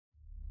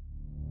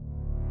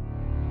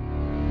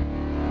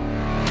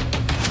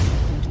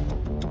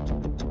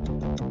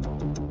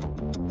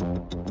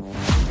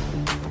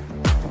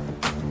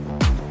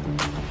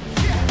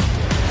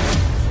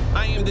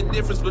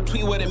difference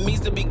between what it means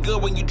to be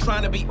good when you're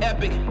trying to be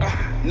epic.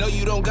 No,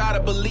 you don't gotta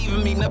believe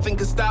in me, nothing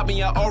can stop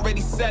me, I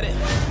already said it.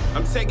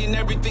 I'm taking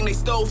everything they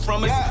stole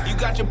from us. You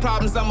got your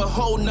problems, I'm a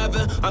whole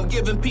nother. I'm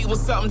giving people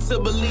something to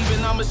believe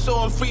in, I'ma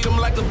show them freedom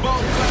like a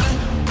bolt cutter.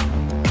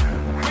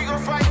 We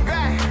gon' fight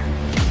back.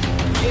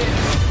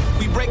 Yeah,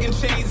 we breaking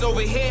chains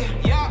over here.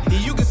 Yeah,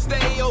 you can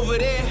stay over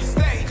there.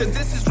 Cause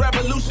this is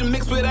revolution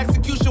mixed with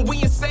execution,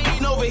 we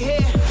insane over here.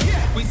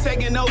 We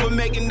taking over,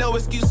 making no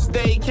excuses.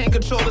 They can't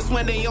control us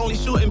when they only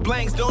shooting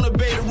blanks. Don't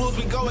obey the rules,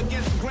 we go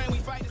against the grain, we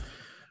fight.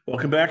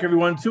 Welcome back,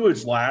 everyone, to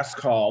its Last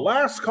Call.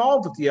 Last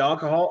Call with the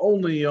alcohol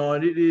only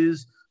on. It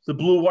is the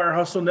Blue Wire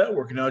Hustle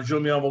Network. And now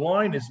join me on the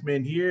line. This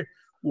man here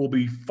will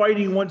be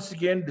fighting once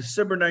again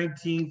December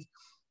 19th,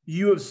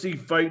 UFC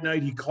Fight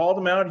Night. He called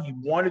him out. He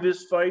wanted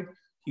this fight.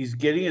 He's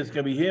getting it. It's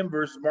going to be him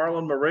versus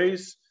Marlon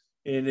Moraes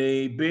in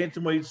a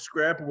bantamweight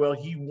scrap. Well,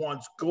 he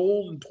wants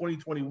gold in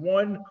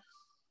 2021,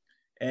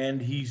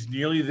 and he's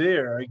nearly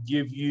there. I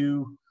give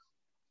you,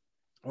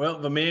 well,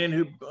 the man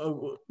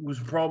who was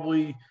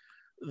probably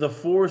the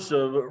force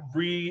of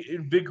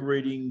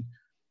reinvigorating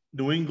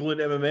New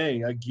England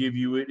MMA. I give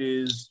you, it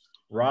is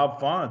Rob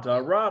Font.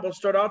 Rob, let's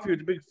start off here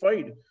with the big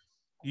fight.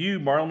 You,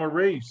 Marlon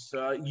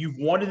Moraes, you've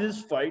wanted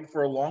this fight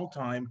for a long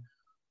time.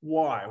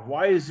 Why?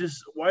 Why is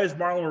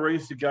Marlon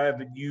Moraes the guy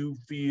that you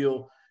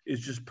feel is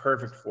just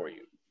perfect for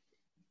you?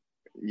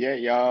 Yeah,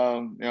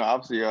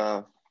 obviously,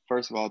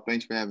 first of all,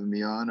 thanks for having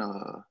me on.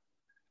 I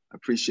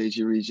appreciate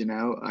you reaching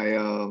out.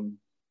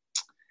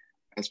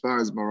 As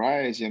far as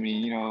Moraes, I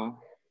mean,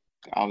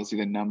 obviously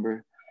the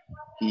number,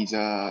 he's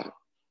an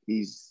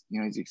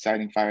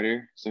exciting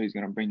fighter, so he's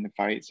gonna bring the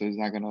fight. So he's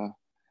not gonna,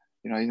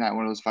 he's not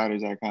one of those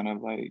fighters that kind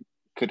of like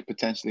could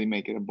potentially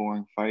make it a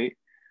boring fight.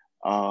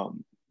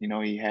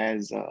 He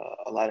has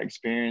a lot of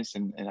experience,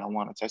 and I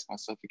want to test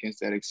myself against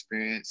that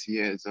experience. He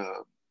has,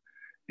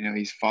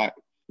 he's fought,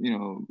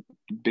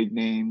 big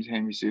names,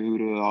 Henry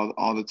Cejudo,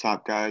 all the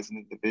top guys in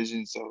the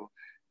division. So,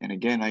 and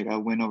again, like a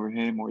win over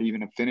him or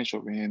even a finish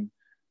over him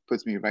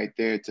puts me right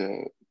there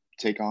to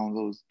take on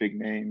those big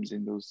names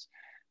in those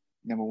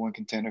number one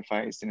contender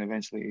fights, and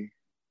eventually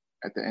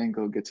at the end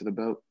go get to the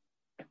belt.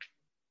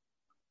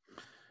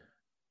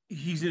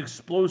 He's an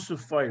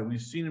explosive fighter.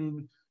 We've seen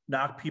him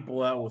knock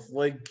people out with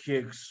leg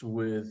kicks,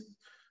 with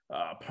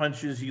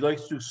punches. He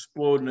likes to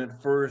explode in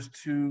that first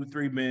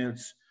 2-3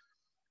 minutes.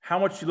 How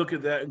much you look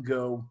at that and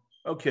go,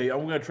 okay,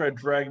 I'm going to try to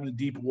drag him to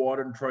deep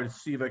water and try to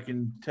see if I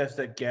can test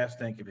that gas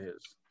tank of his?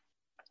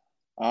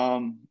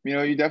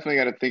 You definitely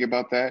got to think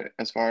about that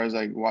as far as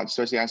like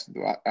especially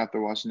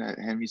after watching that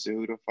Henry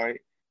Cejudo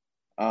fight.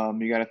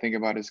 You got to think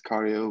about his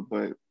cardio,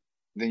 but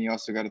then you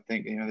also got to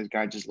think, this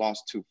guy just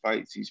lost 2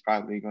 fights. He's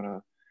probably going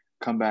to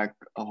come back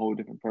a whole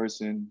different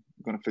person,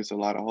 going to fix a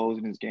lot of holes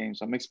in his game.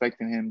 So I'm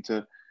expecting him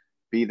to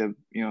be a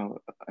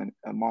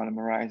Marlon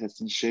Moraes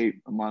that's in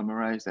shape, a Marlon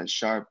Moraes that's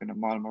sharp, and a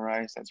Marlon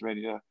Moraes that's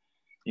ready to,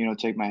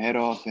 take my head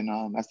off.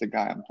 And that's the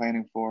guy I'm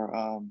planning for.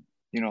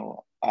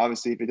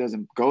 Obviously, if it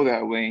doesn't go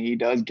that way and he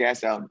does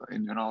gas out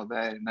and all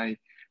that, and I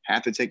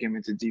have to take him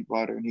into deep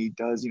water, and he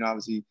does,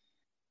 obviously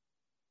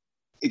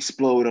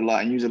explode a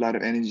lot and use a lot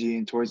of energy,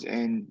 and towards the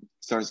end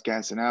starts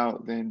gassing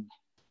out, then,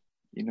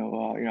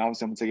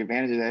 obviously I'm gonna take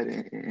advantage of that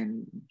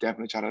and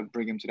definitely try to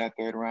bring him to that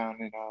 3rd round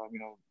and,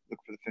 look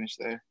for the finish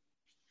there.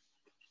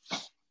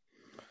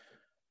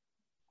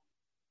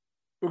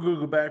 We're going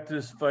to go back to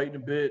this fight in a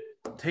bit.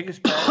 Take us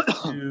back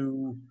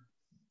to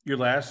your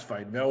last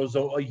fight. That was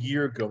a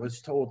year ago.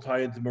 Let's tie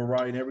into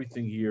Mariah and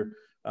everything here.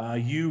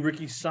 You,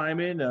 Ricky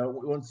Simon,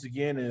 once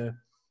again, an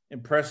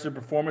impressive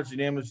performance,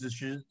 unanimous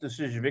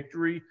decision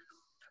victory.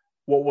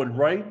 What went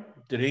right?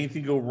 Did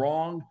anything go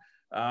wrong?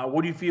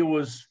 What do you feel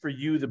was, for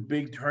you, the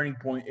big turning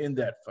point in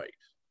that fight?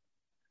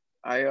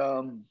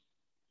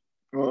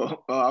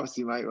 Well,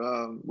 obviously,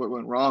 what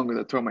went wrong was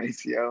I tore my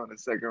ACL in the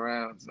 2nd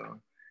round,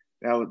 so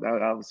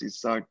that obviously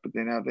sucked. But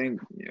then I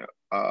think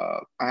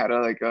I had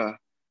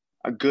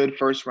a good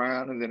first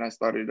round, and then I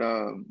started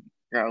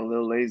got a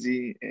little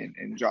lazy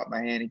and dropped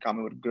my hand. He caught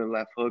me with a good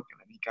left hook, and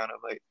then he kind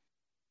of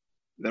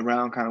the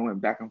round kind of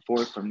went back and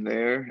forth from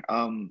there.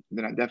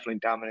 Then I definitely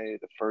dominated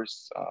the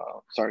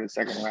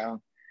 2nd round.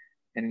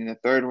 And in the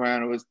 3rd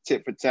round, it was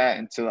tit for tat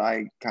until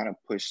I kind of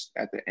pushed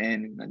at the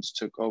end and I just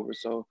took over.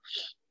 So,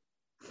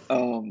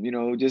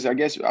 I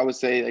guess I would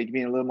say like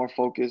being a little more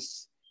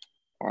focused,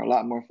 or a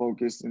lot more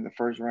focused in the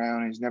 1st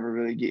round. He's never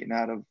really getting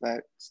out of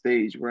that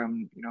stage where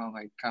I'm,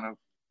 kind of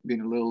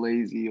being a little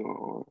lazy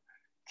or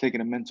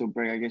taking a mental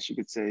break, I guess you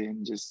could say,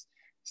 and just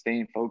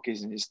staying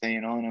focused and just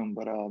staying on him.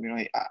 But,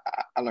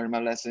 I learned my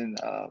lesson.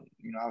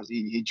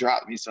 Obviously he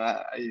dropped me, so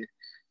I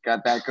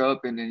got back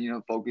up and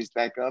then, focused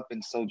back up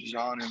and soldiered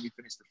on, and we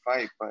finished the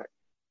fight. But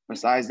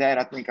besides that,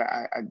 I think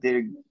I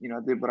did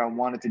what I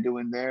wanted to do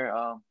in there.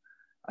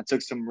 I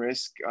took some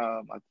risk.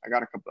 I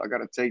got a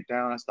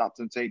takedown. I stopped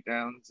some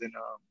takedowns, and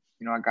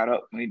I got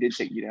up when he did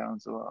take me down.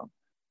 So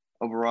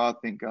overall, I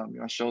think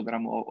I showed that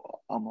I'm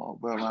a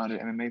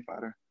well-rounded MMA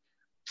fighter.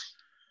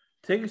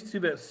 Take us to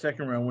that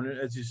 2nd round when,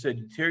 as you said,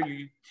 you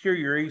tear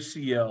your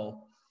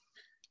ACL.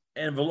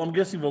 And I'm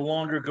guessing the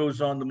longer it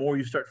goes on, the more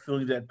you start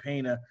feeling that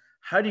pain.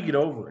 How do you get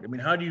over it? I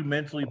mean, how do you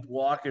mentally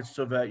block it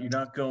so that you're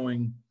not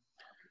going,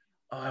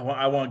 oh,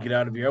 I want to get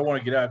out of here. I want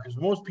to get out. Because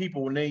most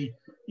people, when they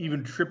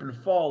even trip and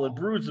fall and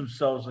bruise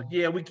themselves, like,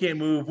 yeah, we can't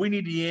move. We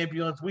need the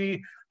ambulance.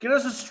 We get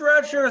us a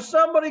stretcher.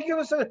 Somebody give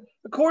us a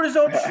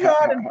cortisone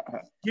shot. And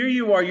here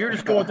you are. You're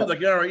just going through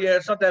like, all right, yeah,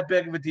 it's not that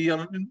big of a deal.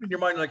 And in your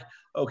mind, like,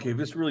 okay,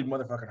 this really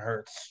motherfucking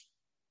hurts.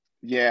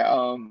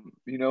 Yeah,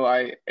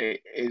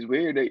 it's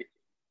weird.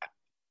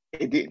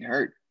 It didn't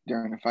hurt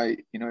during the fight.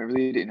 It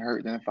really didn't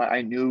hurt during the fight.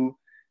 I knew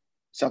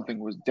something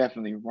was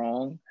definitely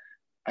wrong.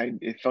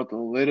 It felt a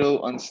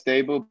little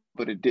unstable,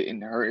 but it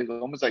didn't hurt. It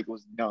was almost like it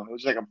was numb. It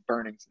was like a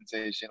burning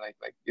sensation, like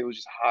it was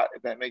just hot,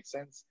 if that makes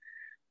sense.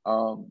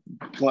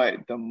 But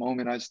the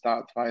moment I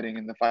stopped fighting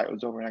and the fight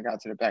was over and I got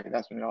to the back,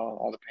 that's when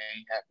all the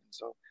pain happened.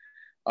 So,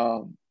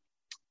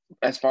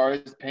 as far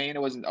as pain, I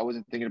wasn't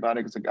thinking about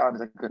it because I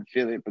couldn't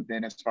feel it. But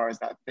then as far as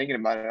not thinking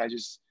about it, I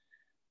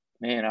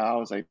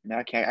was like,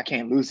 man, I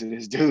can't lose to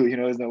this dude.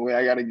 There's no way.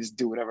 I got to just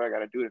do whatever I got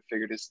to do to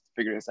figure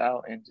this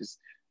out. And just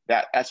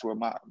that's where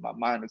my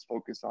mind was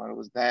focused on. It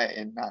was that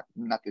and not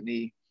the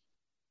knee.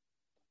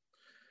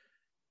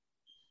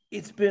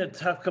 It's been a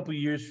tough couple of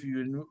years for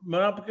you,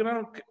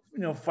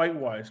 and fight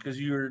wise, because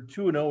you're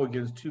 2-0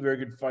 against two very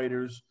good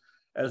fighters,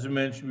 as we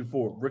mentioned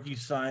before, Ricky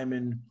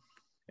Simon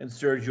and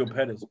Sergio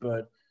Pettis.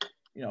 But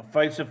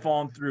fights have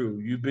fallen through.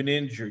 You've been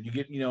injured. You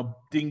get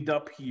dinged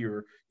up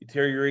here. You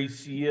tear your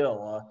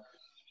ACL.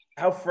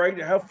 How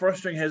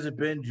frustrating has it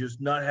been just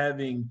not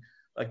having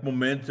like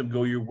momentum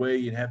go your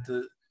way and have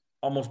to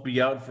almost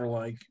be out for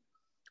like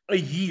a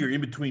year in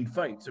between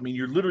fights? I mean,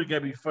 you're literally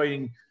going to be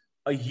fighting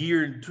a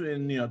year in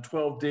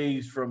 12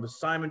 days from the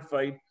Simon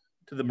fight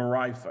to the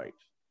Moraes fight.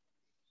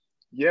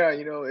 Yeah,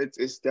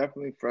 it's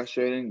definitely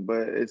frustrating,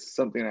 but it's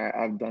something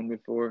I've done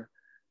before.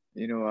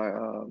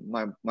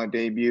 My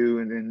debut,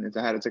 and then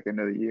I had to take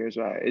another year.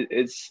 So it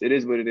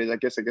is what it is. I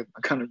guess I'm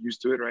kind of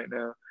used to it right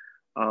now.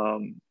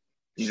 I'm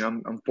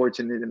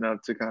fortunate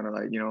enough to kind of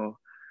like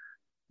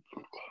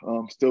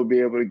still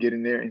be able to get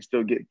in there and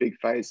still get big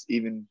fights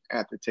even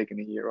after taking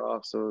a year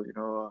off. So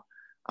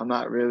I'm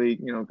not really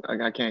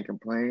I can't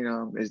complain.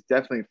 It's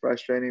definitely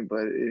frustrating,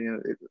 but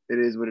it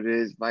is what it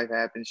is. Life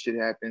happens, shit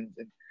happens,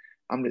 and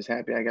I'm just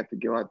happy I got to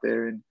go out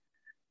there and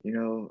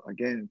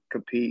again,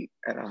 compete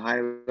at a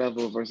high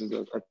level versus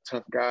a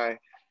tough guy,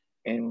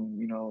 and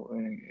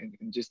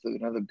and just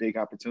another big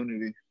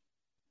opportunity.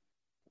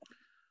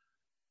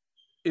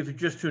 If you're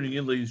just tuning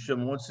in, ladies and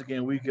gentlemen, once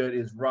again, we got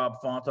is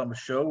Rob Font on the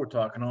show. We're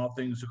talking all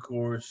things, of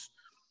course,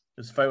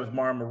 this fight with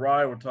Marlon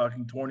Moraes. We're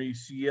talking torn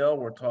ACL.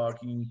 We're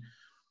talking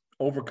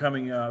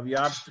overcoming the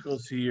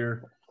obstacles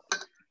here.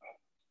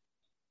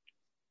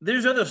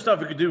 There's other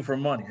stuff you could do for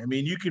money. I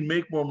mean, you can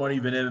make more money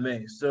than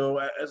MMA. So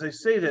as I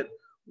say that,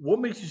 what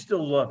makes you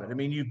still love it? I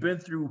mean, you've been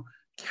through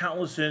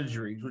countless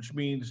injuries, which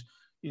means,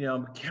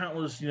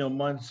 countless,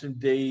 months and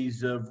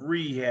days of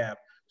rehab,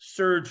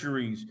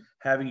 surgeries,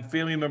 having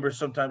family members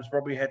sometimes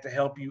probably had to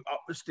help you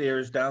up the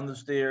stairs, down the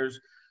stairs,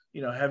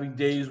 having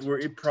days where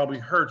it probably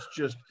hurts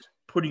just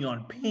putting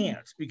on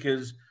pants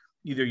because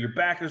either your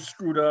back is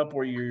screwed up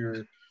or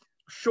your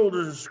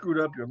shoulders are screwed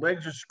up, your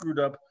legs are screwed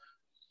up.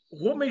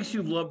 What makes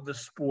you love the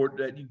sport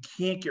that you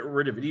can't get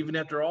rid of it? Even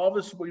after all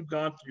this, what you've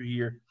gone through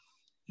here,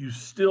 you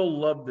still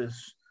love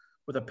this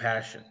with a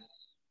passion.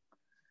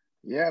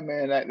 Yeah,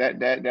 man,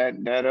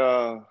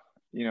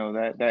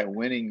 that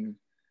winning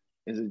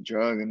is a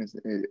drug, and it's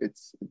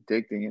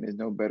addicting, and there's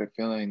no better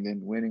feeling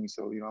than winning.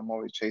 So I'm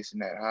always chasing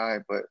that high,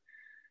 but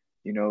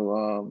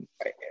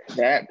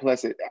that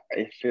plus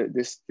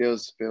this still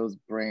feels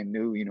brand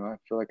new. I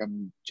feel like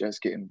I'm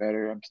just getting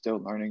better. I'm still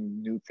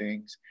learning new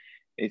things.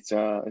 It's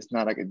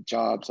not like a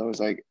job, so it's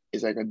like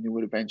a new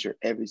adventure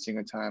every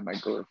single time I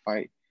go to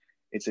fight.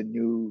 It's a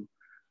new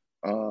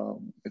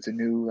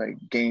like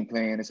game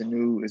plan. It's a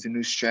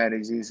new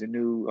strategy. It's a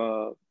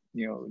new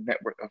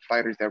network of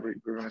fighters that we're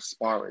going to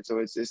spar with.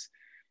 So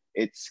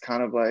it's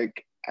kind of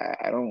like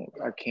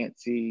I can't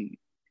see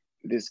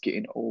this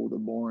getting old or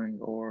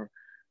boring or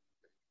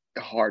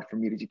hard for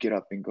me to get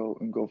up and go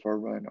for a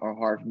run, or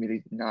hard for me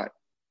to not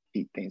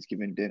eat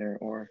Thanksgiving dinner,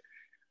 or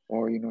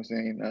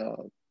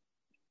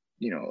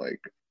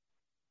like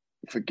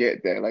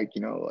forget that, like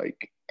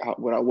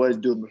what I was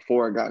doing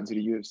before I got into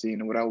the UFC,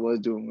 and what I was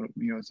doing,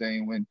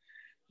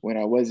 when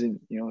I wasn't,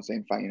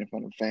 fighting in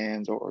front of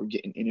fans or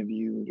getting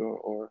interviewed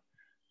or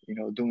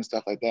doing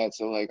stuff like that.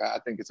 So like, I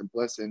think it's a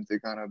blessing to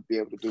kind of be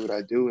able to do what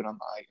I do. And I'm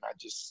like, I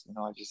just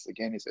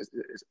again,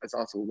 it's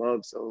also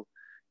love. So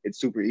it's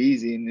super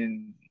easy. And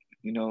then,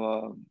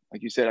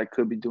 like you said, I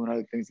could be doing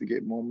other things to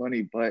get more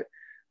money, but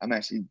I'm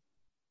actually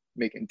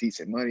making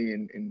decent money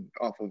and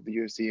off of the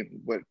UFC and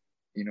what,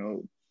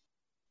 the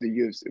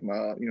UFC,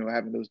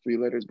 having those 3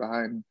 letters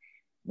behind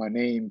my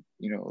name,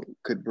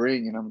 could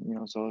bring. And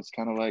I'm, so it's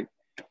kind of like,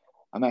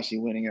 I'm actually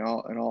winning in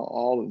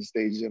all of the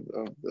stages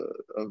of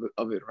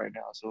it right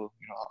now. So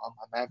I'm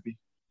happy.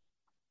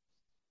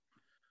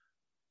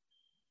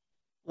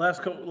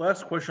 Last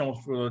question,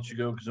 I'll let you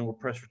go because then we're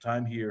pressed for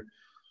time here.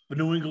 the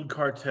New England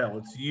Cartel.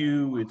 It's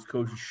you, it's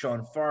coaches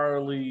Sean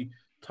Farley,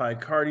 Ty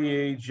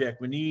Cartier,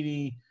 Jack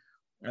Manini,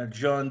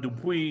 John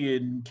Dupuis,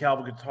 and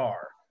Calvin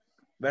Guitar.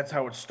 That's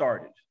how it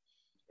started.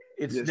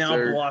 It's now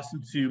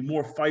blossomed to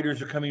more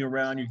fighters are coming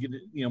around. You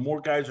get, more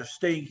guys are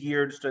staying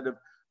here instead of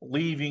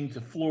leaving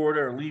to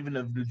Florida or leaving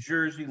to New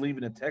Jersey,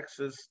 leaving to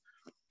Texas.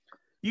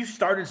 You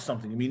started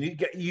something. I mean,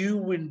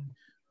 you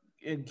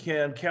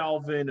and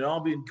Calvin and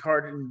all the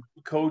Carton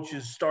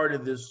coaches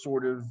started this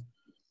sort of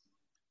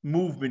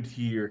movement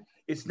here.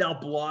 It's now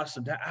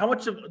blossomed. How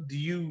much do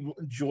you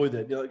enjoy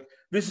that? Like,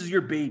 this is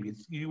your baby.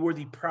 You were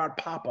the proud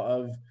papa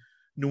of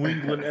New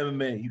England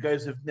MMA. You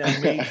guys have now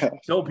made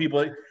tell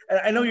people. And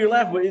I know you're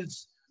laughing, but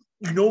it's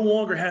you no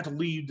longer have to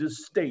leave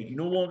this state. You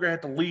no longer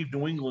have to leave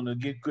New England to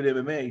get good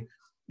MMA.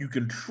 You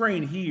can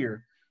train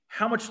here.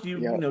 How much do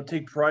you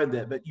take pride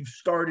in that you've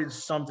started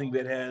something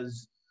that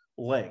has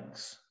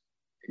legs?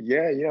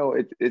 Yeah,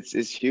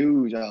 it's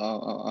huge.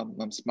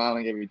 I'm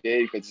smiling every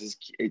day because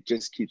it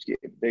just keeps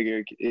getting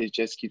bigger. It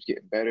just keeps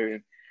getting better,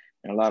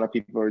 and a lot of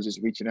people are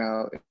just reaching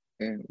out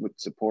and with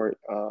support,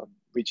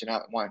 reaching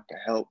out and wanting to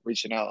help,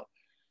 reaching out,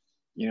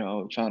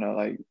 trying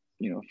to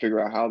figure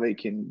out how they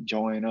can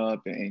join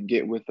up and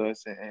get with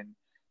us. And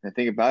the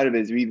thing about it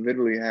is we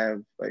literally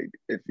have, like,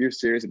 if you're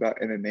serious about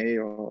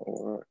MMA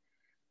or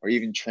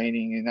even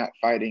training and not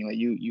fighting, like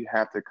you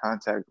have to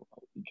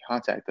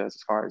contact us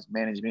as far as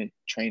management,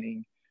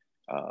 training.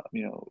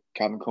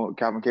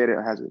 Calvin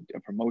Cater has a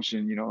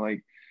promotion,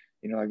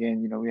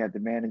 again, we have the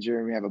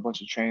manager, we have a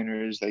bunch of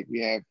trainers, like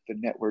we have the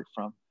network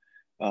from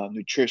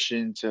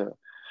nutrition to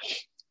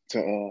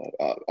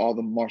all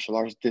the martial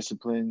arts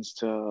disciplines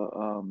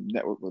to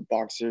network with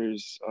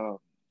boxers,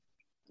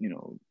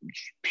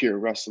 pure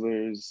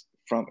wrestlers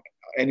from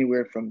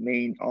anywhere from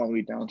Maine all the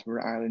way down to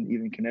Rhode Island,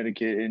 even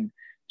Connecticut, and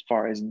as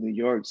far as New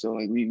York. So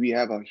like we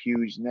have a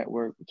huge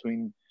network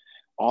between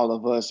all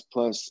of us.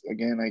 Plus,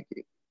 again, like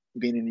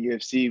being in the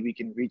UFC, we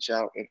can reach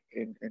out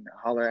and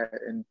holler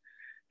at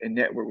and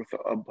network with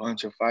a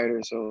bunch of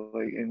fighters. So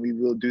like, and we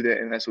will do that,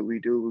 and that's what we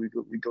do.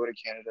 We go to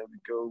Canada, we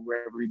go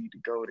wherever we need to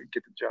go to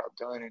get the job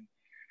done,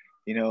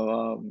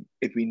 and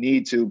if we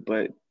need to.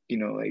 But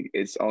like,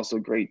 it's also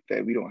great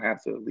that we don't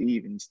have to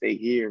leave and stay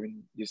here,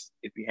 and just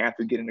if we have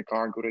to get in the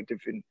car and go to a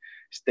different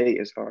state,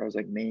 as far as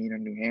like Maine or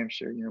New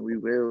Hampshire, we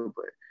will.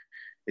 But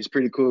it's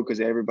pretty cool because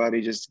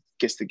everybody just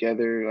gets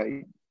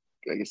together.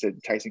 Like I said,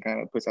 Tyson kind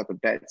of puts out the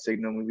bat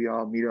signal when we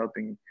all meet up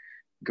and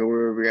go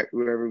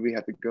wherever we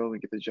have to go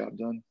and get the job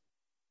done.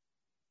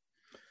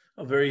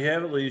 Well, there you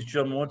have it, ladies and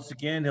gentlemen. Once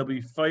again, he'll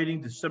be fighting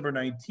December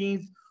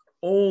 19th,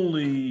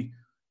 only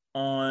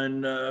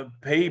on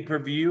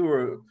pay-per-view,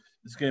 or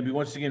it's going to be,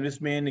 once again, this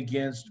man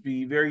against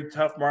the very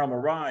tough Marlon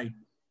Moraes.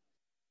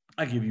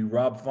 I give you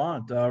Rob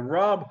Font.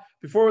 Rob,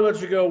 before we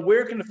let you go,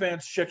 where can the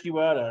fans check you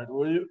out at?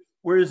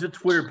 Where is the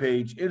Twitter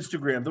page,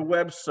 Instagram, the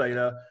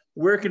website?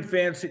 Where can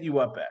fans hit you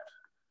up at?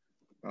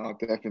 Oh,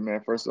 definitely,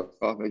 man. First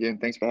off, again,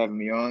 thanks for having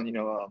me on.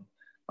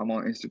 I'm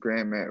on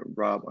Instagram at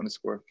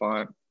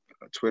Rob_Font,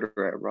 Twitter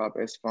at Rob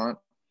S. Font.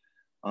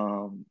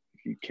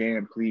 If you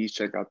can, please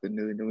check out the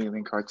New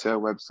England Cartel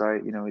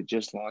website. It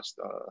just launched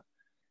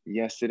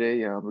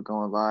yesterday. We're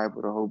going live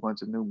with a whole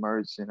bunch of new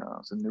merch and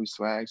some new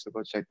swag. So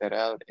go check that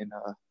out. And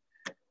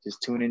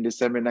just tune in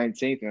December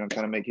 19th. And I'm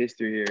trying to make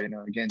history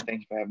here. Again,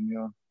 thanks for having me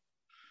on.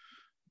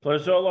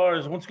 Pleasure all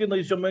ours. Once again,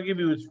 ladies and gentlemen, I give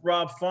you it's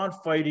Rob Font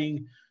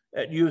fighting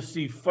at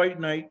UFC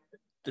Fight Night,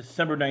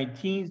 December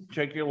 19th.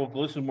 Check your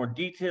local, listen to more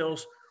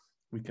details.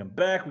 We come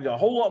back. We got a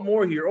whole lot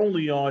more here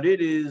only on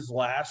It Is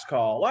Last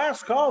Call.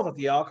 Last Call without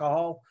the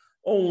alcohol.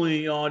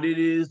 Only on It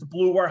Is the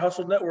Blue Wire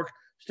Hustle Network.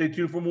 Stay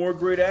tuned for more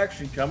great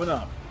action coming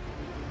up.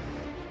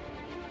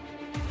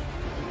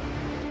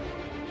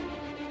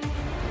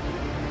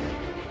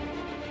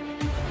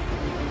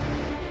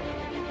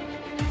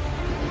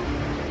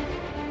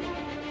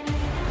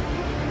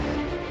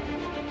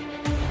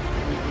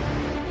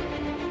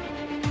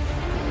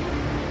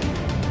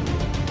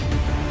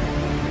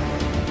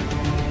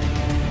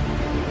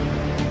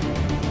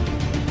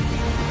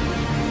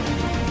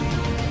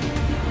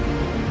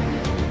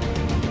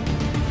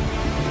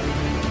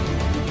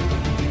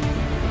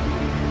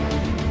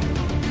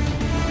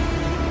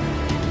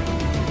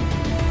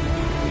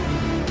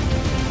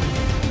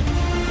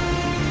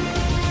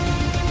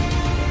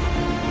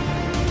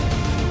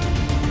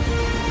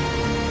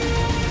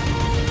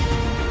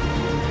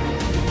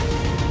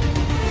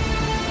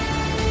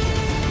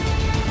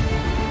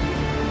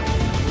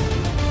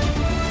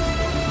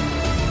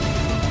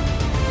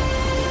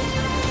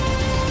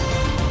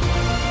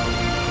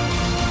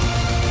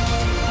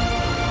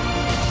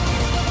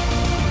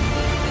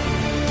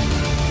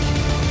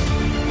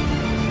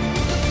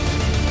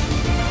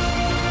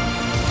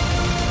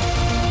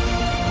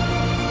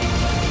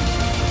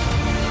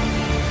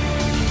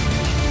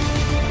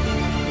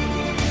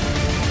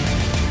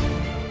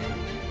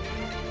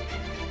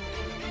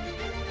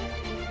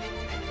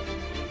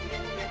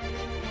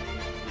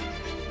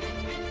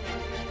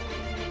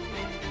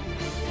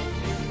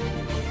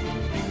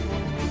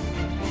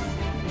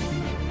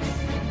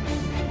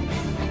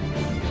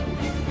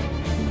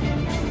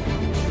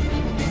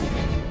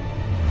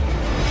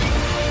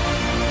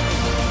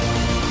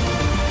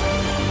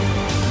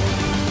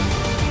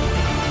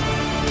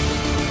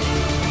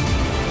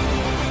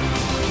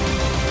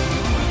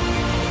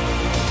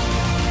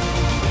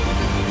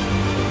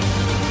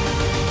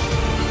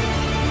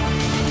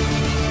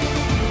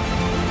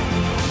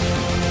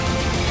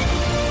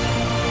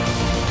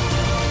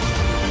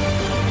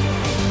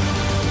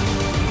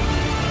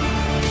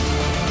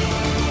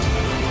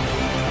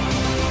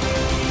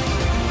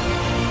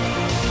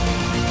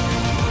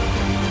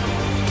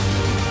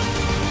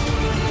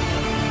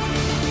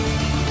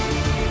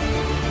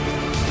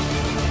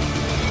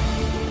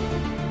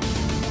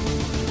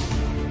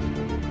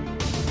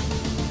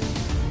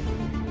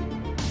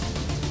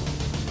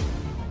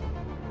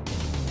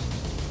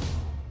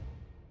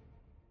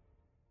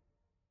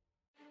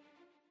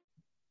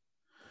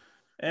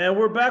 And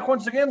we're back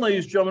once again,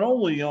 ladies and gentlemen,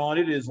 only on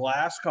It Is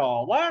Last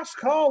Call. Last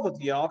Call with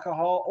the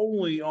alcohol,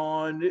 only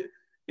on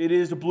It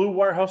Is the Blue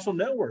Wire Hustle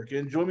Network.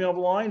 And join me on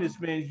the line, this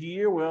man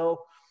here.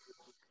 Well,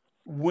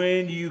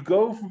 when you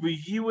go from the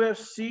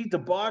UFC to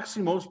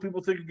boxing, most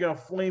people think you're going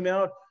to flame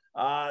out.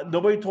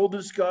 Nobody told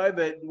this guy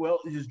that, well,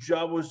 his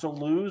job was to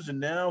lose, and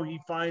now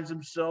he finds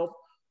himself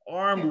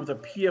armed with a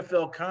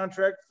PFL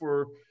contract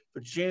for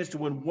a chance to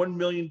win $1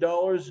 million.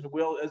 And,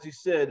 well, as he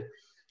said,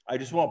 I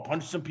just want to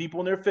punch some people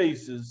in their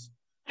faces.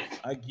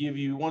 I give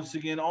you, once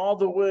again, all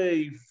the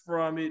way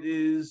from It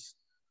Is,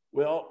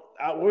 well,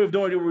 we have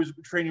no idea where he's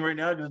training right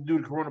now because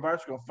due to coronavirus,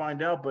 we're going to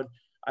find out, but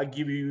I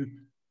give you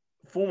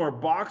former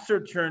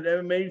boxer turned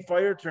MMA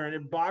fighter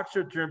turned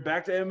boxer turned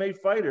back to MMA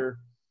fighter.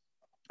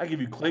 I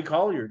give you Clay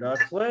Collier. Now,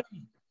 Clay,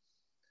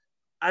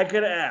 I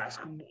got to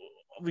ask,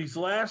 these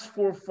last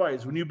 4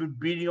 fights, when you've been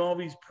beating all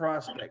these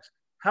prospects,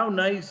 how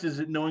nice is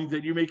it knowing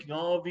that you're making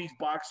all of these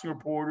boxing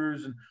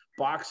reporters and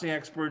boxing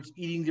experts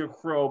eating their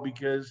crow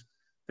because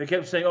they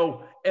kept saying,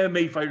 oh,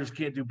 MMA fighters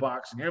can't do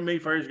boxing.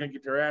 MMA fighters are going to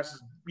get their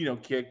asses,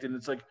 kicked. And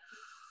it's like,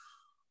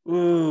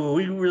 ooh,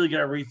 we really got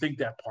to rethink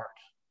that part.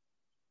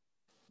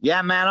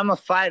 Yeah, man, I'm a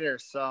fighter.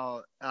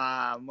 So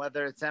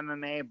whether it's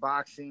MMA,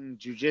 boxing,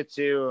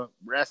 jiu-jitsu,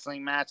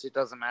 wrestling match, it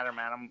doesn't matter,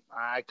 man.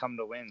 I come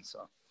to win.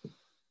 So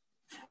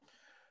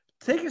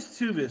take us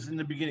to this in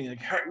the beginning.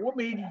 Like, what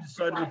made you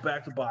decide to go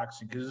back to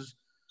boxing? Because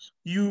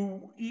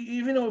you,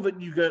 even though that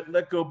you got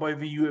let go by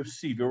the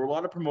UFC, there were a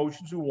lot of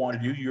promotions who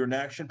wanted you. You're an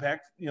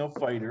action-packed,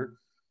 fighter.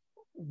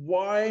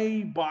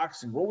 Why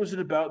boxing? What was it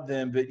about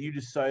them that you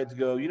decided to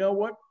go, you know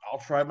what? I'll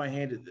try my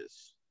hand at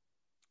this.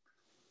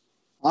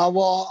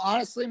 Well,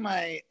 honestly,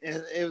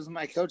 it was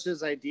my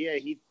coach's idea.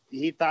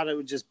 He thought it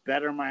would just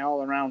better my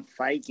all-around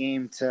fight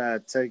game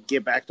to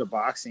get back to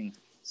boxing.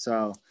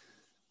 So,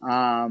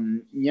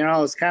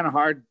 it's kind of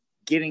hard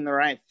getting the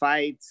right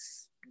fights.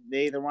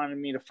 They either wanted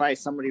me to fight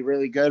somebody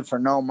really good for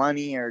no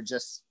money or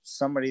just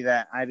somebody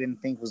that I didn't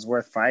think was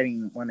worth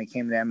fighting when it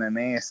came to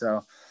MMA.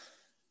 So,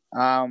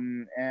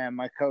 and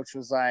my coach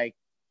was like,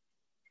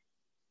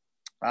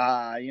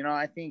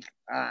 I think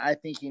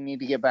you need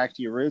to get back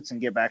to your roots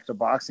and get back to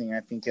boxing. I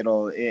think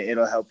it'll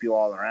help you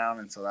all around.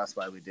 And so that's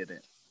why we did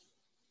it.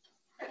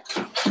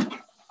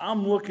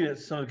 I'm looking at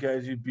some of the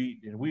guys you beat,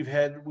 and we've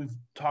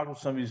talked with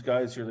some of these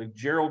guys here, like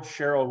Gerald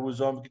Sherrill, who was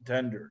on the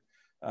Contender,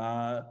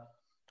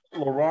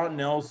 Laurent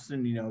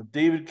Nelson,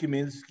 David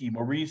Kaminsky,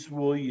 Maurice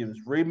Williams,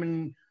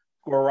 Raymond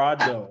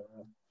Guajardo,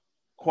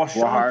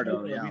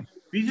 Guajardo, yeah. I mean,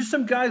 these are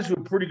some guys who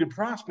are pretty good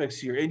prospects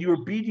here, and you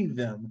were beating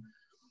them.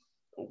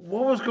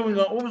 What was going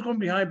on? What was going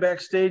behind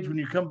backstage when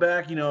you come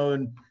back,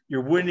 and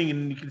you're winning,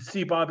 and you can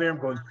see Bob Arum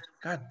going,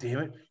 God damn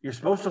it, you're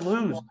supposed to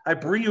lose. I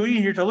bring you in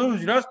here to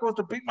lose. You're not supposed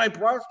to beat my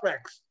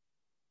prospects.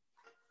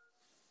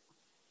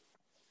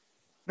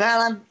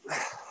 Man,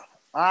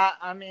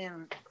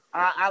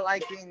 I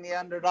like being the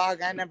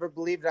underdog. I never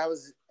believed I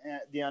was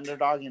the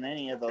underdog in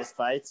any of those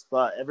fights,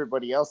 but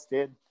everybody else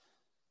did.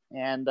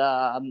 And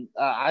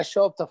I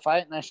show up to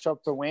fight and I show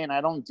up to win.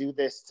 I don't do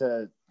this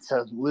to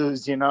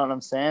lose, you know what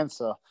I'm saying?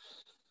 So,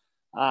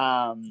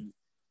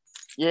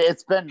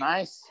 it's been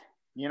nice,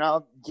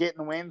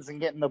 getting wins and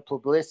getting the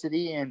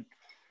publicity. And,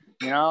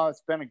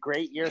 it's been a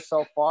great year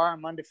so far.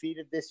 I'm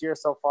undefeated this year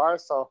so far.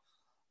 So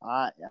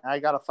I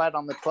got a fight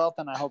on the 12th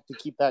and I hope to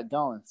keep that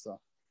going. So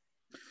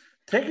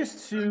take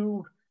us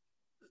to,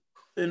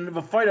 and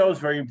the fight I was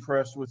very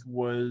impressed with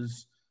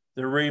was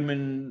the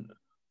Raymond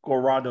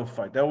Guajardo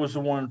fight. That was the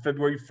one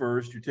February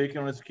 1st. You're taking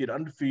on this kid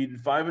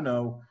undefeated,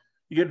 5-0.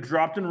 You get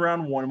dropped in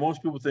round 1. And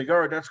most people think, all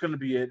right, that's going to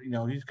be it.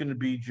 He's going to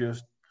be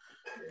just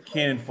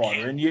cannon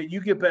fodder. And yet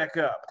you get back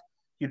up.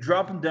 You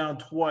drop him down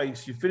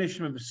twice. You finish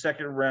him in the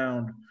second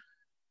round.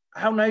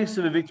 How nice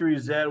of a victory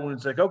is that when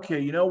it's like, okay,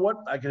 you know what?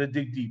 I got to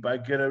dig deep. I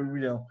got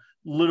to,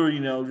 literally,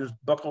 just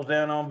buckle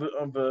down on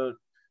the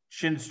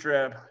chin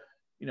strap,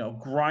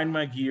 grind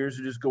my gears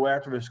and just go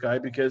after this guy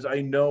because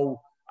I know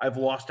I've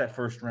lost that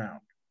first round.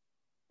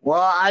 Well,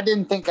 I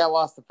didn't think I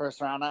lost the first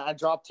round. I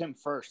dropped him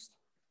first.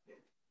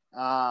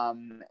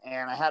 And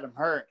I had him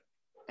hurt.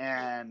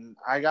 And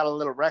I got a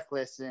little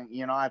reckless and,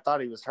 I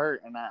thought he was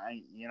hurt. And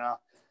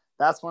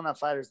that's when a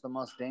fighter's the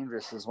most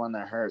dangerous is when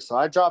they're hurt. So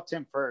I dropped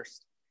him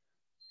first.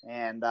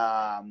 And,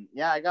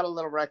 I got a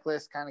little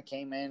reckless, kind of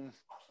came in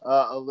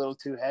a little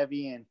too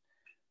heavy and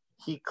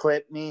he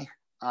clipped me.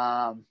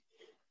 I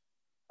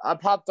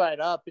popped right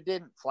up. It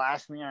didn't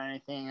flash me or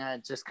anything. I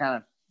just kind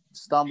of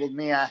stumbled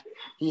me.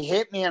 He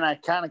hit me and I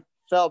kind of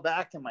fell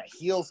back and my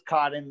heels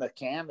caught in the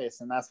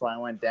canvas and that's why I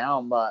went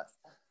down. But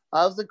it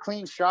was a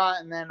clean shot.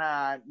 And then,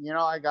 I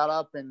got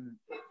up and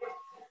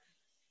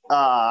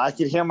I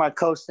could hear my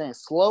coach saying,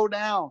 slow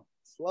down.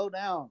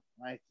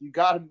 Like, you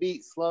got to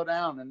beat, slow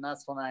down. And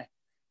that's when I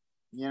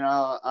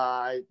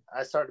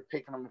started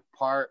picking him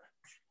apart.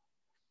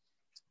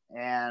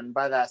 And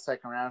by that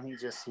second round,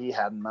 he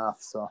had enough.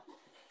 So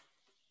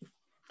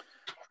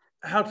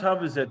how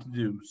tough is that to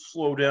do?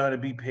 Slow down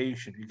and be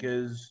patient,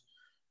 because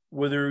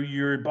whether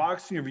you're in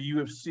boxing or the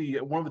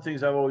UFC, one of the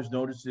things I've always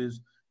noticed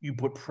is you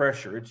put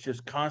pressure. It's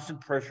just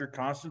constant pressure,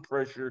 constant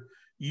pressure.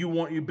 Your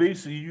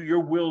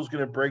will is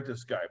going to break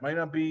this guy.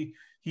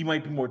 He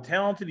might be more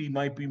talented. He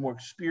might be more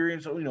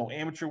experienced,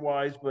 amateur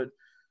wise, but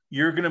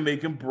you're going to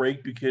make him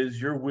break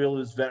because your will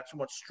is that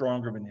much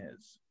stronger than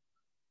his.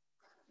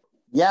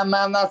 Yeah,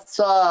 man, that's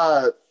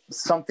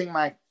something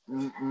my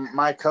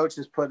coach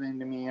has put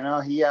into me.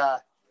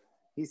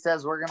 He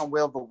says we're going to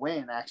will the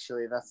win.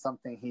 Actually, that's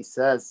something he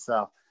says.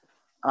 So,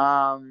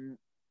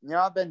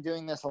 I've been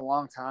doing this a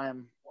long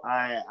time.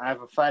 I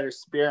have a fighter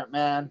spirit,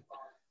 man.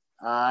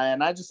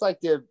 And I just like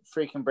to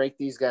freaking break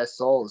these guys'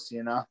 souls,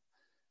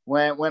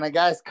 When a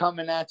guy's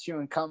coming at you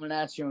and coming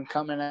at you and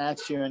coming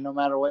at you, and no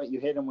matter what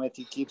you hit him with,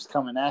 he keeps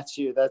coming at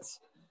you. That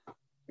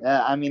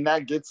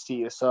gets to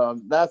you. So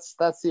that's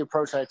the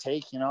approach I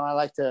take. I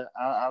like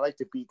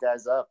to beat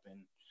guys up. And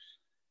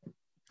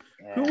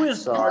who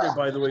is started,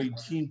 by the way,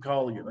 Team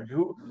Collier? Like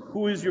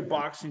who is your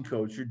boxing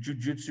coach, your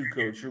jiu-jitsu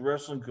coach, your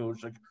wrestling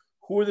coach? Like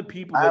who are the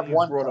people that you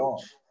brought on?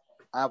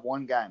 I have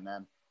one guy,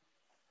 man.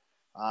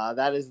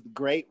 That is the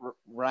great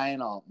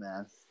Ryan Alt,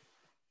 man.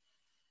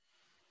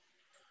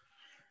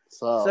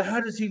 So how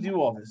does he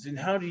do all this, and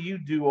how do you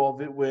do all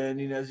of it when,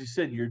 as you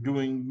said, you're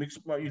doing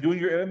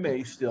your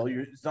MMA still?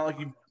 It's not like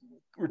you've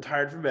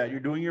retired from that. You're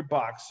doing your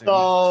boxing.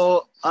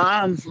 So,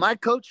 my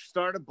coach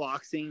started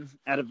boxing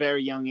at a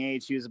very young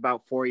age. He was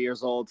about 4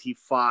 years old. He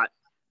fought.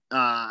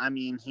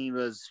 He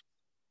was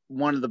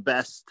one of the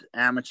best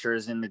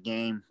amateurs in the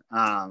game.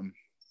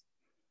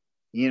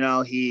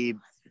 He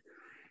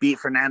beat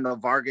Fernando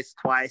Vargas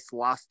twice,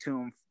 lost to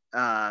him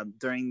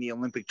during the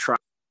Olympic trial.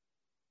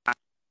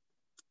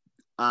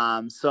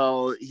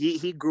 So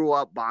he grew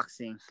up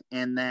boxing,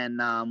 and then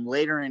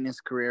later in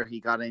his career, he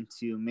got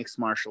into mixed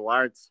martial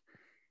arts.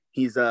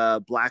 He's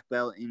a black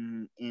belt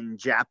in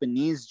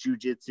Japanese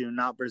jiu-jitsu,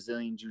 not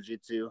Brazilian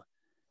jiu-jitsu.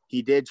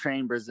 He did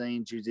train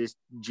Brazilian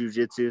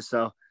jiu-jitsu.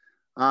 So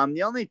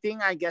the only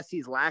thing I guess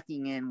he's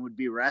lacking in would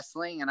be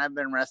wrestling, and I've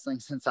been wrestling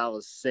since I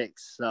was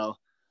 6. So,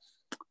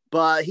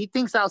 but he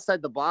thinks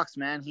outside the box,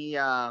 man. He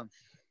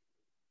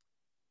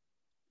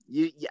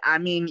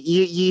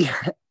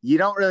you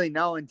don't really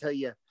know until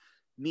you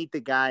meet the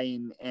guy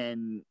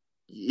and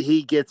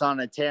he gets on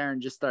a tear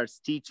and just starts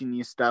teaching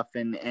you stuff,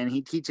 and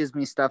he teaches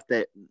me stuff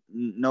that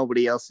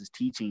nobody else is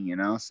teaching,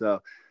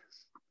 So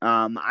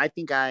I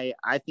think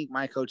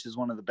my coach is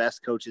one of the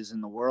best coaches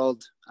in the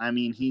world.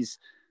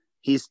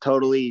 He's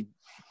totally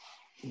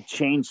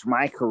changed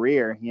my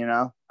career.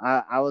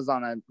 I was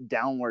on a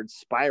downward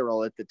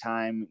spiral at the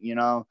time,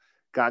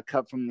 got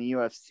cut from the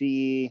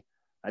UFC.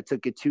 I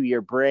took a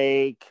 2-year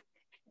break,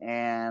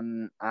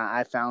 and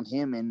I found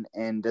him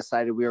and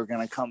decided we were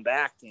going to come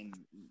back, and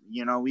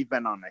we've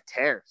been on a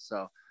tear.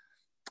 So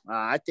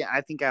I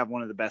think I have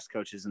one of the best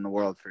coaches in the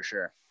world for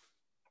sure.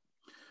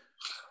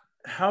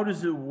 How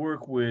does it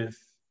work with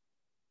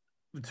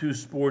the two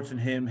sports and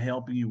him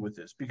helping you with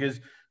this?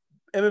 Because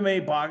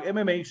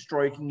MMA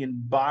striking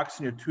and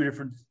boxing are two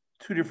different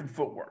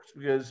footworks.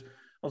 Because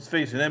let's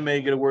face it, MMA,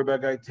 you got to worry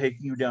about a guy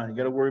taking you down. You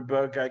got to worry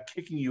about a guy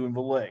kicking you in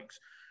the legs.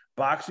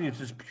 Boxing, it's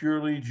just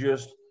purely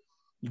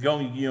you go,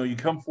 you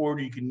come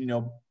forward, you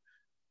can,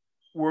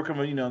 work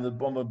on, on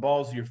the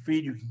balls of your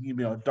feet. You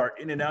can, dart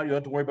in and out. You don't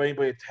have to worry about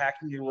anybody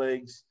attacking your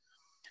legs.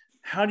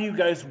 How do you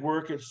guys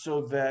work it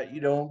so that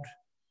you don't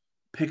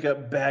pick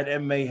up bad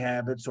MMA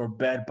habits or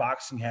bad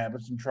boxing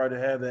habits and try to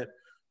have that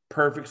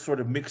perfect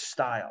sort of mixed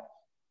style?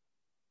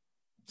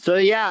 So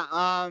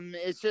yeah,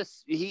 it's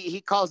just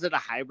he calls it a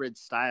hybrid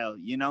style.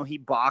 He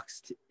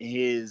boxed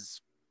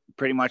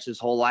pretty much his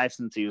whole life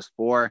since he was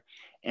 4,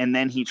 and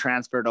then he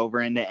transferred over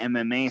into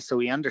MMA, so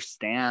he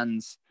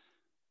understands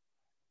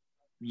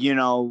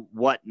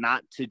what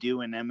not to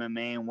do in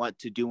MMA and what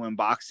to do in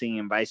boxing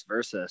and vice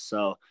versa.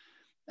 So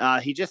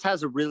he just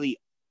has a really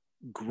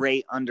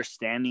great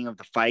understanding of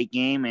the fight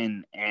game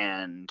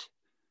and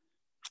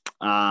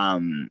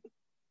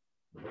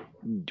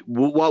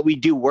what we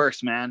do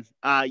works, man.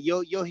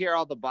 You'll hear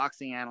all the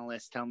boxing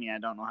analysts tell me I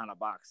don't know how to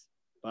box,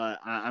 but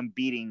I'm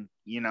beating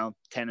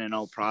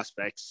 10-0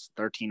 prospects,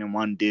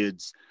 13-1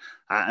 dudes.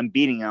 I'm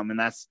beating them, and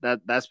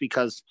that's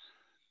because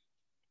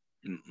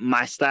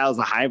my style is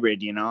a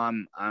hybrid.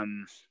 I'm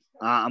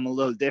a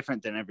little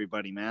different than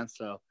everybody, man.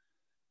 So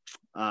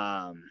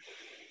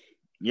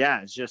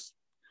it's just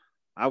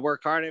I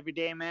work hard every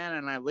day, man,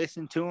 and I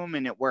listen to them,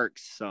 and it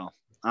works. So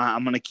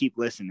I'm gonna keep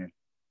listening.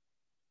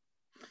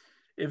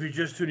 If you're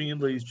just tuning in,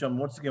 ladies and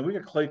gentlemen, once again, we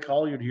got Clay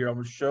Colliard here on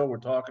the show. We're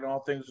talking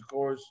all things, of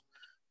course,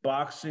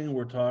 boxing.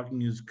 We're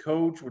talking his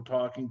coach. We're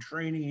talking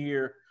training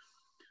here.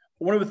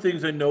 One of the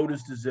things I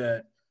noticed is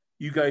that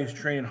you guys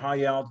train in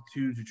high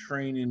altitudes, you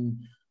train in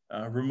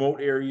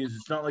remote areas.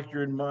 It's not like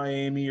you're in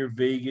Miami or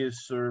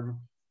Vegas or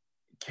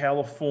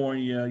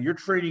California. You're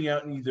training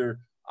out in either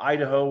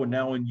Idaho and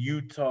now in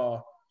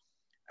Utah.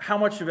 How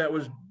much of that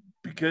was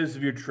because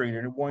of your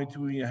trainer and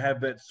wanting to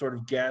have that sort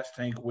of gas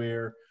tank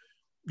where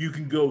you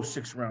can go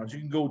 6 rounds, you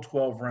can go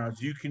 12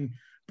 rounds, you can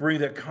bring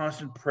that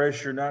constant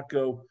pressure, not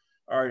go,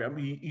 all right,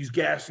 he's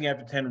gassing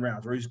after 10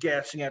 rounds, or he's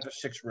gassing after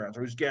 6 rounds,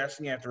 or he's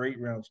gassing after 8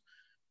 rounds.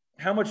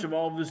 how much of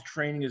all of this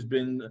training has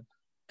been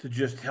to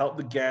just help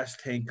the gas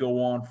tank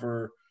go on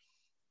for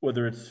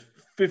whether it's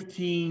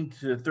 15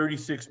 to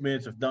 36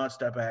 minutes of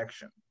nonstop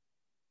action?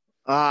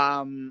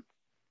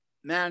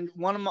 Man,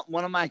 one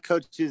of my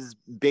coach's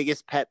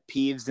biggest pet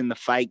peeves in the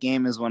fight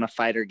game is when a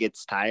fighter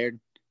gets tired.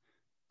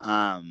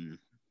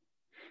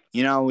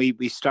 You know,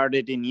 we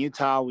started in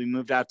Utah, we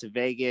moved out to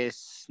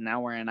Vegas,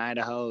 now we're in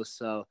Idaho.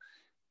 So,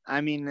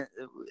 I mean,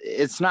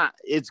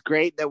 it's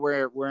great that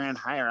we're in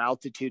higher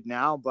altitude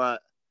now,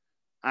 but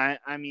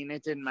I mean,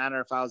 it didn't matter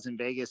if I was in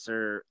Vegas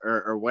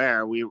or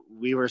where.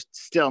 We were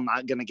still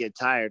not going to get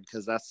tired,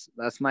 because that's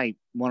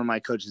one of my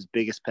coach's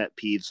biggest pet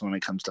peeves when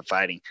it comes to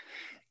fighting.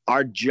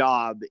 Our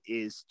job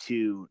is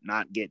to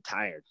not get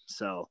tired.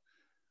 So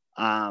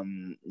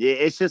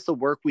it's just the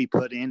work we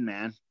put in,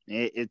 man.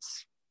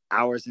 It's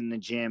hours in the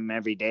gym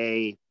every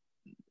day.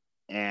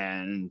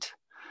 And,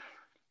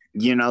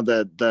 you know,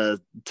 the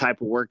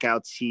type of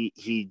workouts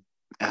he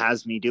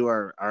has me do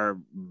are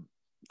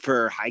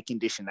for high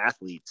condition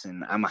athletes,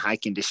 and I'm a high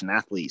condition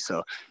athlete.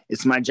 So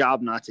it's my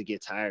job not to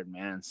get tired,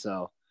 man.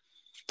 So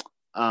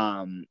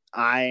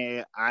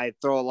I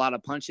throw a lot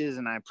of punches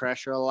and I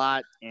pressure a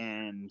lot,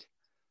 and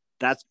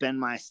that's been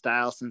my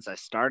style since I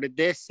started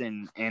this,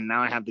 and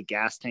now I have the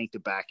gas tank to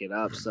back it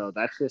up. So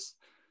that's just,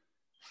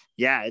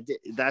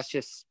 that's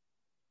just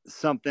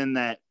something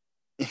that,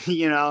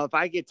 you know, if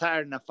I get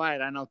tired in a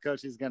fight, I know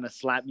coach is going to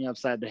slap me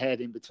upside the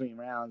head in between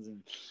rounds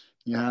and,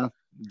 you know,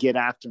 get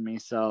after me.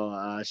 So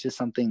it's just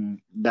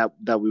something that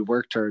we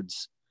work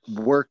towards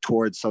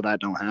so that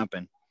don't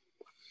happen.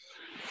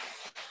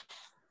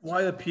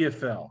 Why the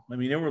PFL? I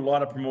mean, there were a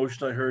lot of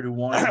promotions I heard who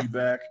wanted you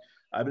back.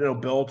 I know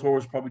Bellator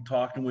was probably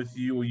talking with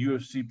you, or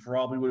UFC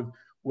probably would have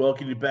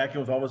welcomed you back in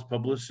with all this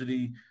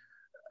publicity.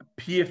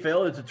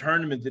 PFL is a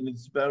tournament, and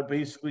it's about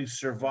basically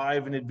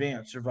survive in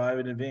advance.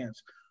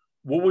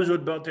 What was it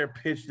about their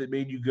pitch that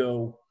made you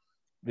go,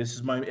 this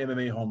is my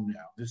MMA home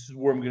now? This is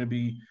where I'm going to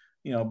be,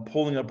 you know,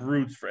 pulling up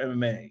roots for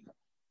MMA.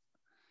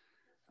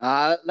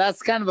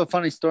 That's kind of a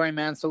funny story,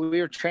 man. So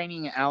we were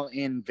training out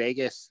in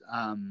Vegas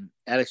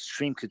at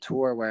Extreme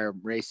Couture, where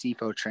Ray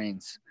Sifo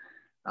trains.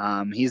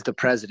 He's the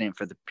president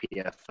for the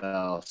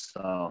PFL.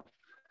 So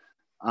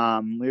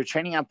we were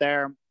training out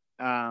there.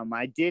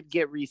 I did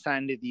get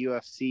re-signed to the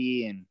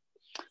UFC, and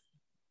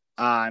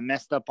I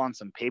messed up on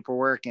some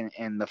paperwork,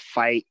 and the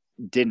fight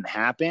didn't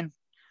happen.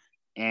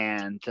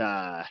 And,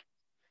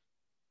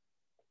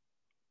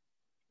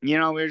 you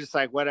know, we were just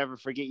like, whatever,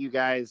 forget you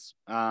guys.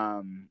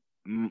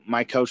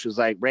 My coach was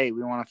like, Ray,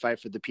 we want to fight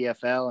for the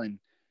PFL.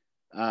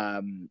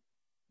 And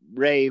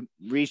Ray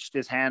reached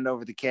his hand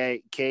over the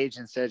cage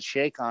and said,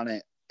 shake on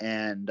it.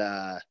 And,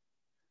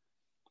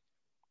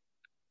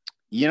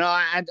 you know,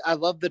 I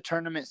love the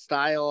tournament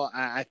style.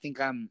 I think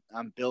I'm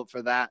built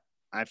for that.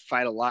 I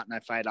fight a lot and I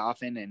fight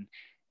often,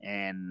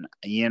 and,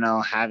 you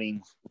know,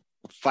 having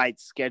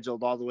fights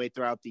scheduled all the way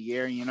throughout the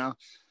year, you know,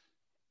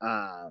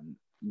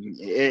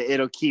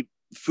 it'll keep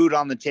food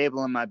on the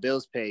table and my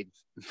bills paid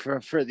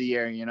for the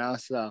year, you know?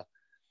 So,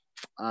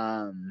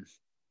 you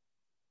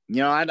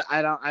know,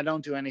 I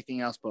don't do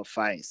anything else but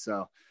fight.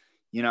 So,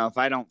 you know, if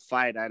I don't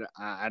fight,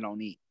 I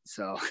don't eat.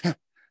 So,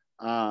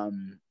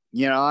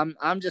 you know,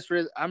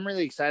 I'm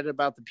really excited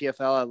about the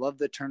PFL. I love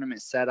the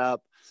tournament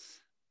setup.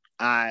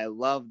 I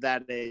love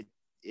that it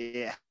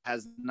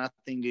has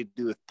nothing to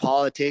do with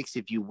politics.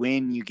 If you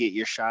win, you get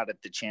your shot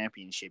at the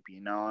championship.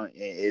 You know,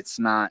 it's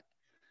not,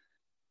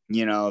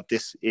 you know,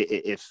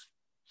 if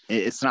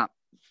it's not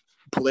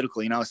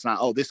political, you know, it's not,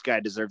 oh, this guy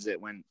deserves it,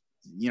 when,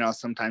 you know,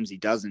 sometimes he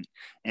doesn't.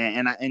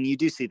 And you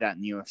do see that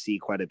in the UFC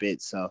quite a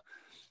bit. So,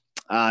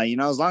 you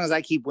know, as long as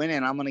I keep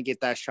winning, I'm going to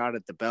get that shot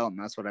at the belt,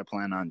 and that's what I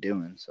plan on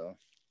doing. So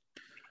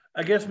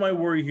I guess my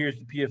worry here is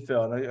the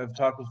PFL. And I've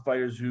talked with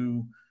fighters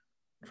who,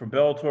 from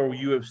Bellator,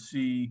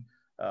 UFC,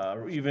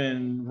 or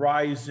even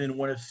Ryzen,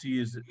 ONE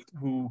FC,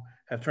 who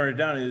have turned it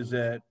down, is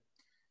that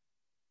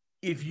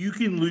if you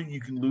can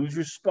lose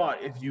your spot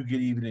if you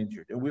get even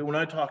injured. And when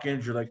I talk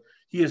injured, like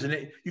you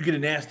get a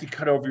nasty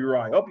cut over your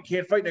eye. Oh, you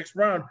can't fight next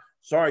round.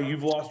 Sorry,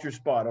 you've lost your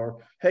spot.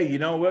 Or, hey, you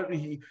know what?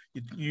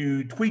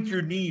 You tweaked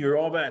your knee or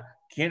all that.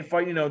 Can't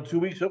fight, you know, 2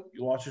 weeks. Oh,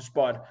 you lost your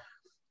spot.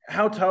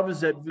 How tough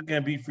is that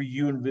going to be for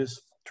you in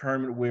this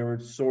tournament where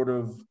it's sort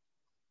of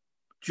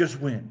just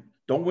win?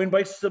 Don't win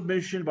by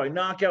submission, by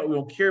knockout. We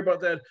don't care about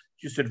that.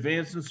 Just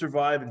advance and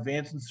survive,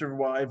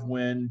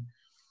 when,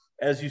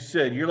 as you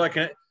said, you were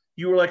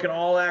like an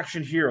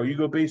all-action hero.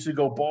 You basically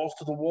go balls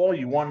to the wall.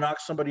 You want to knock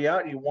somebody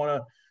out. You want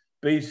to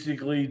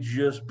basically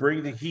just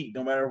bring the heat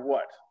no matter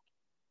what.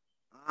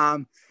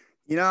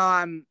 You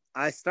know,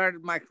 I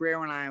started my career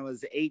when I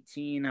was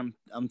 18.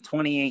 I'm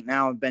 28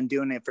 now. I've been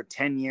doing it for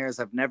 10 years.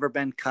 I've never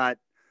been cut.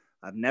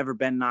 I've never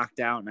been knocked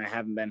out, and I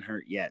haven't been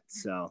hurt yet.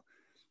 So,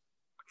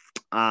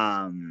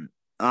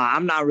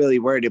 I'm not really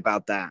worried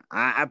about that.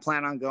 I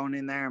plan on going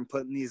in there and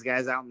putting these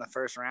guys out in the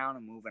first round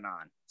and moving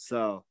on.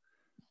 So,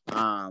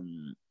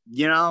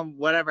 you know,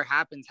 whatever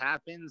happens.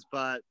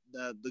 But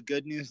the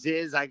good news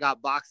is I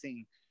got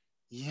boxing,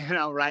 you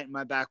know, right in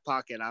my back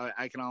pocket.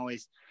 I can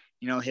always,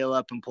 you know, heal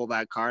up and pull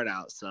that card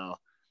out. So,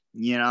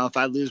 if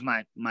I lose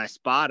my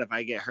spot, if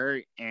I get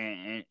hurt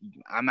and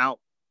I'm out,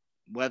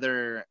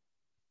 whether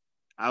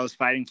I was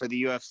fighting for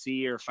the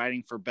UFC or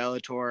fighting for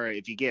Bellator,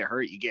 if you get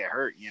hurt, you get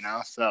hurt,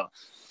 So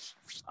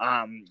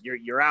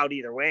you're out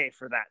either way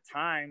for that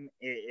time.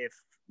 If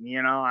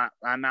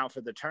I'm out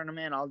for the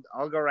tournament,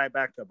 I'll go right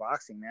back to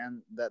boxing,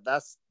 man.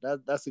 That's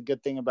a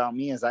good thing about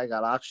me is I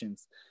got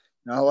options.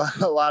 A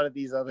lot of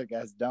these other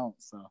guys don't.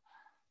 So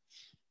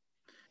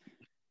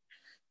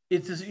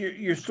it's just,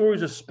 your story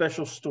is a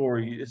special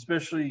story,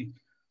 especially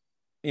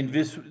in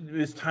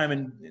this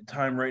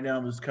time right now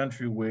in this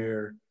country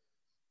where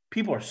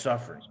people are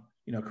suffering.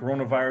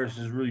 Coronavirus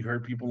has really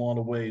hurt people in a lot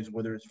of ways,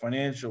 whether it's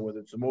financial, whether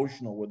it's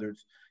emotional, whether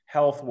it's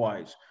health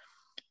wise.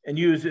 And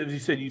you, as you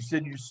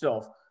said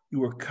yourself, you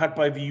were cut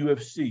by the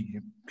UFC,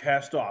 you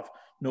cast off.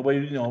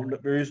 Nobody,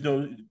 there is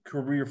no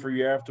career for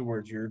you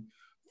afterwards. You're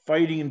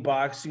fighting in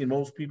boxing, and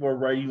most people are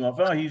writing you off.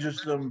 Oh, he's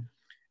just some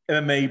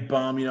MMA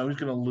bum. He's going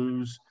to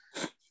lose.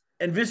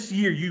 And this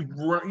year, you've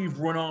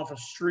run off a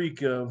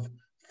streak of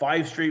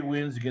 5 straight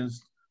wins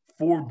against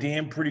 4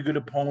 damn pretty good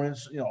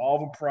opponents. All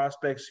the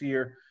prospects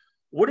here.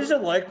 What is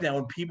it like now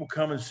when people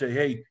come and say,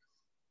 "Hey,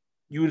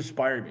 you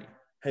inspire me.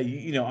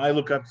 Hey, I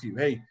look up to you.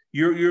 Hey,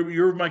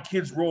 you're my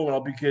kid's role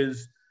model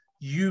because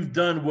you've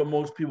done what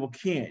most people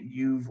can't.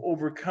 You've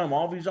overcome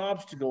all these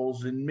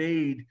obstacles and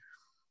made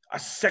a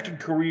second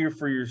career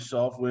for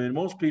yourself when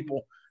most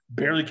people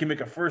barely can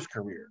make a first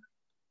career."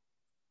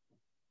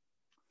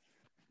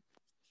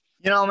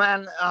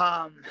 Man,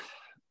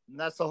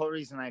 that's the whole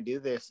reason I do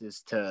this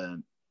is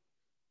to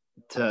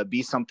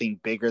be something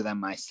bigger than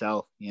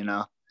myself,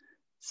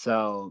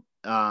 So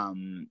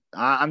I'm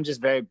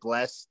just very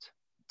blessed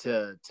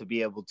to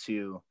be able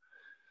to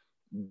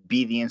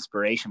be the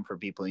inspiration for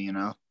people,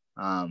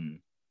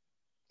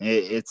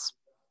 It's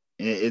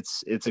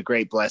a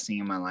great blessing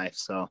in my life.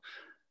 So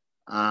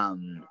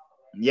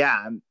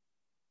yeah,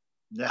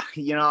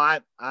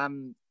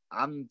 I'm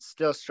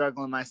still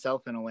struggling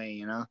myself in a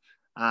way,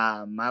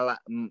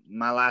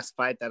 my last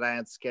fight that I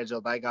had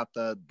scheduled, I got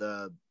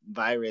the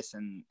virus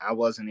and I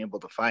wasn't able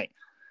to fight.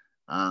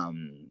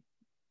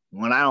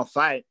 When I don't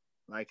fight,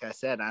 like I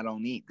said, I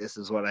don't eat. This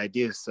is what I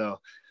do. So,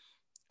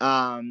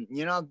 times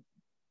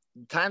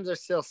are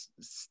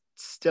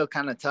still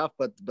kind of tough,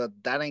 but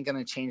that ain't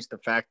going to change the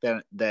fact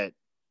that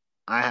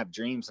I have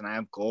dreams and I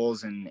have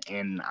goals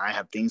and I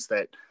have things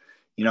that,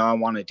 I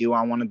want to do.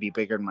 I want to be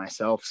bigger than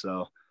myself.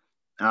 So,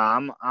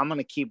 I'm going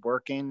to keep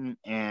working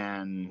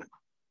and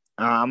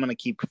I'm going to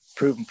keep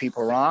proving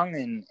people wrong.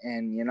 And,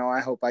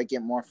 I hope I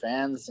get more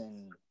fans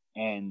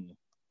and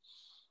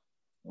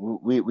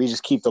we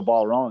just keep the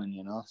ball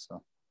rolling,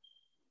 so.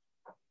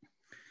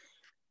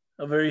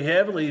 Very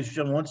heavily, ladies and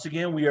gentlemen. Once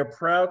again, we are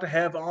proud to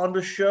have on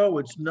the show.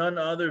 It's none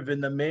other than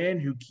the man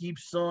who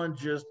keeps on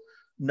just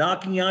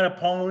knocking out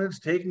opponents,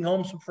 taking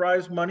home some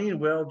prize money,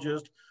 and,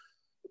 just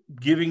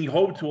giving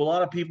hope to a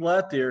lot of people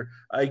out there.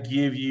 I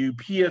give you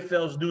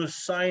PFL's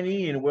newest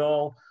signee, and,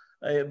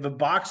 the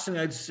boxing,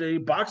 I'd say,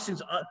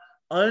 boxing's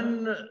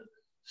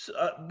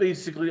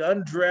basically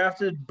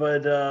undrafted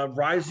but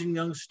rising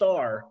young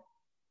star.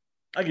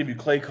 I give you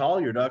Clay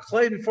Collier.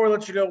 Clay, before I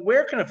let you go,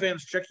 where can the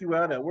fans check you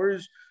out at?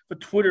 Where's the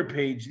Twitter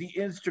page, the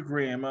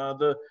Instagram,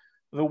 the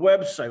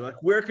website? Like,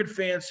 where could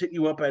fans hit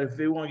you up at if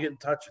they want to get in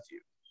touch with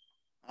you?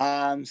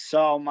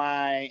 So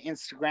my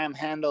Instagram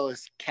handle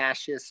is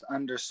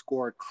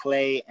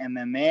Cassius_Clay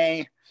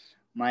MMA.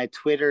 My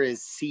Twitter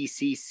is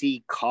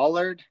CCC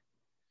Collard.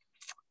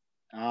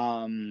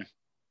 Those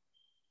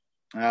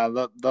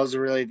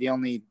are really the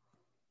only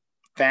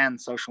fan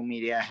social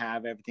media I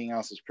have. Everything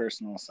else is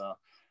personal. So,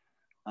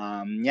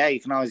 you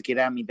can always get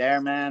at me there,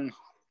 man.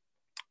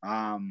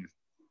 I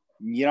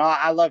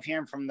love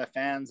hearing from the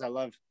fans. I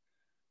love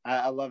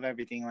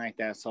everything like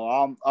that. So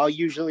I'll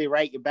usually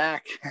write you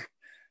back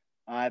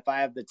if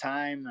I have the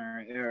time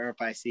or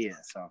if I see it.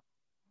 So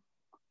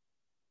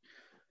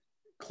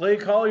Clay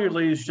Collier,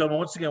 ladies and gentlemen,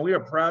 once again, we are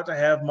proud to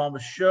have him on the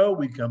show.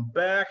 We come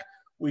back.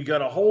 We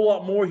got a whole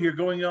lot more here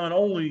going on.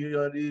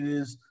 It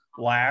is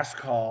Last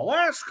Call.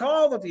 Last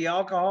Call at the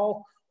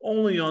Alcohol,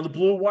 only on the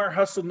Blue Wire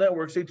Hustle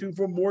Network. Stay tuned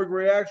for more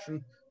great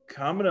action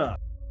coming up.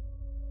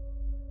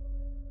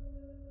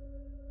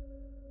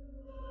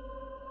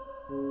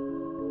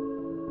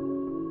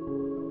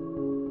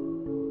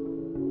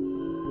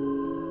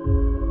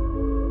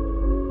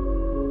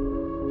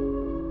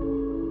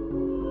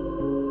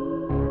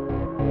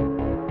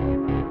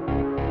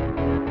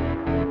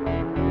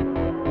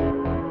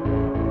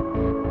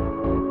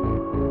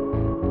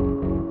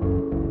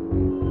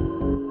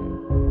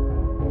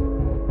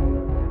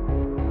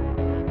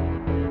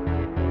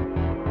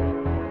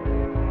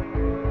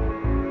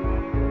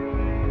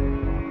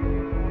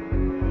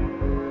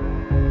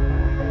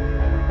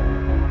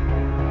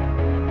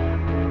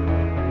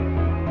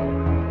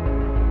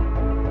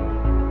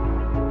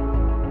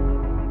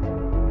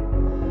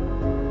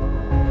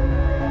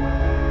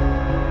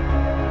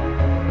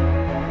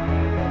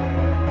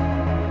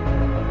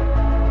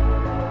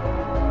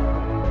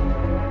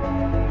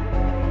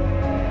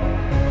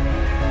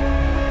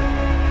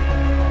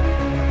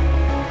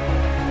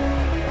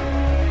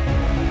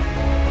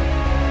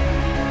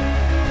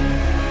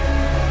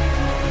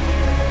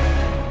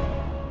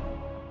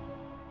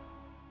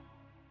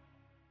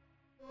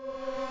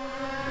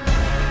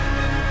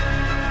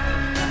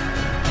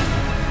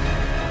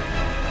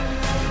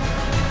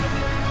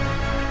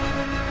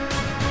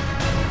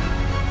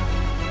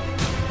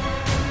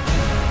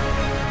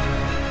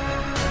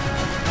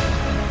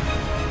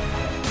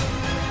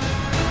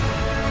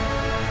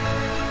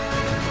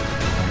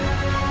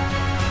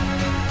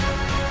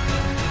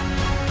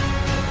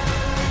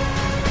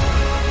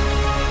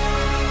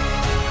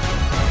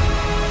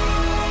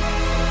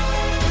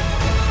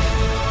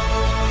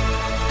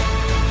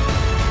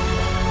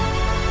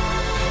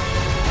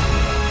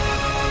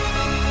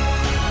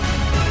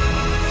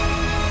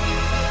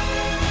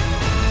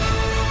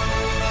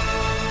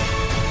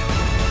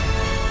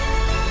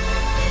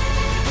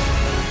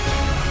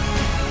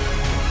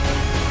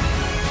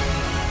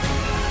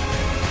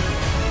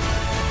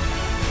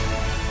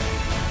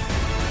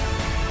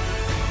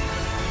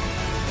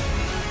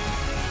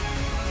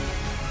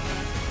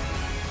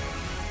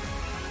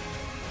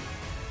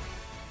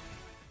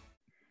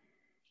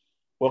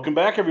 Welcome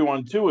back,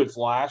 everyone, to its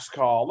last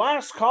call.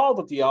 Last call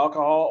with the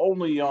alcohol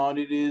only on.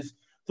 It is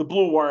the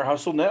Blue Wire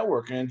Hustle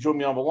Network. And join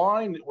me on the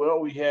line. Well,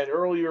 we had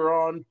earlier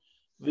on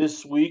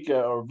this week,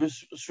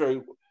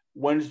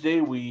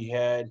 Wednesday, we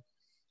had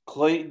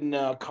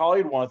Clayton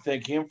Collier. Want to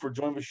thank him for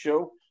joining the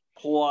show.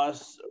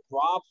 Plus,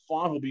 Rob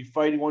Font will be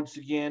fighting once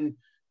again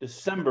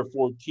December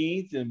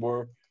 14th. And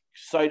we're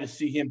excited to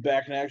see him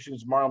back in action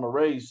as Marlon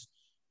Moraes.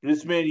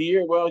 This man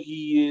here, well,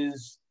 he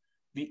is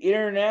the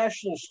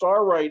international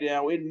star right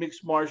now in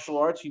mixed martial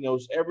arts. He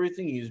knows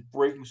everything. He's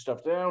breaking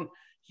stuff down.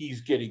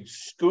 He's getting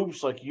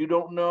scoops like you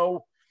don't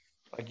know.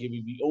 I give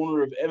you the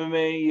owner of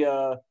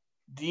MMA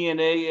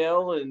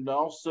DNAL and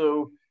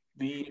also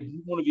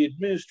one of the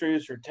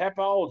administrators for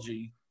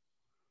Tapology.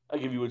 I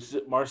give you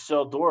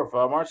Marcel Dorff.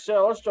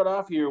 Marcel, let's start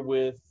off here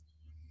with,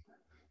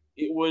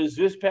 it was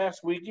this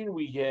past weekend.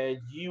 We had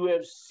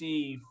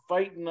UFC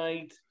Fight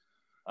Night,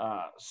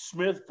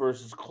 Smith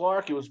versus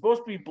Clark. It was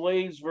supposed to be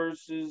Blades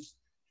versus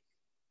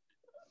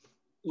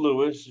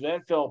Lewis.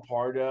 That fell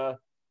apart.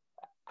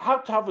 How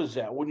tough is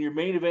that when your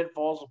main event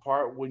falls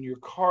apart, when your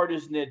card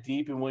isn't that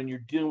deep, and when you're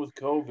dealing with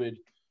COVID?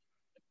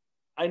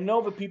 I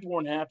know that people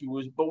weren't happy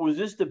but was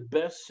this the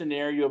best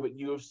scenario that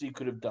UFC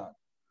could have done?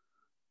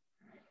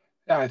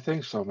 Yeah, I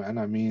think so, man.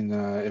 I mean,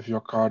 if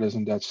your card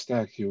isn't that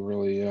stacked, you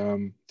really have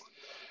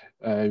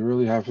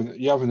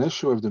an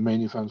issue if the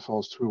main event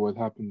falls through. What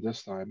happened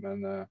this time?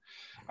 And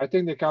I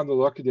think they're kind of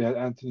lucky they had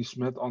Anthony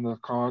Smith on the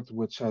card,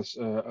 which has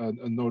a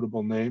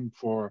notable name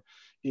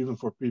even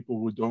for people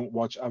who don't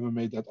watch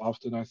MMA that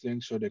often. I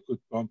think so they could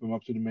bump him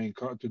up to the main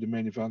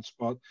event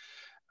spot.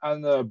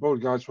 And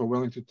both guys were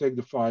willing to take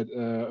the fight,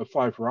 a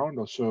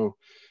 5-rounder. So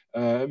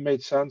it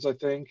made sense, I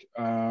think.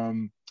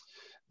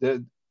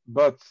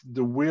 But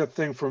the weird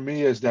thing for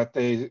me is that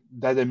they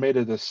made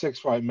it a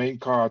 6-fight main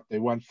card. They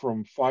went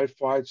from 5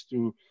 fights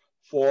to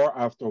 4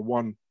 after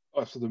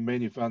the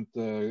main event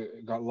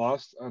got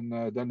lost,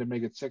 and then they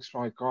make it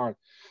 6-fight card.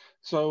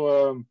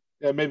 So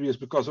yeah, maybe it's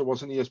because it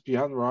was an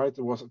ESPN, right?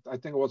 I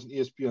think it was an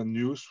ESPN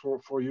news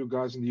for you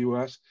guys in the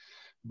US.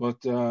 But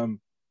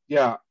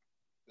yeah,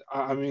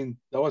 I mean,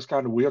 that was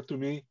kind of weird to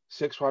me.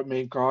 6-fight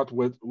main card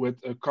with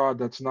a card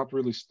that's not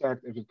really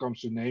stacked if it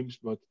comes to names,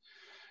 but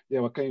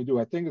yeah, what can you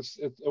do? I think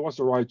it was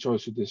the right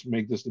choice to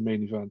make this the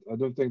main event. I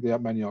don't think they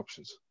have many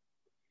options.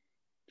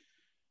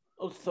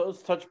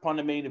 Let's touch upon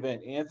the main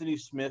event. Anthony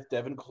Smith,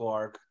 Devin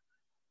Clark.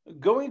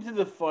 Going to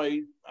the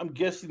fight, I'm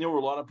guessing there were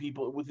a lot of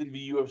people within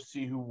the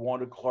UFC who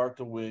wanted Clark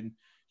to win.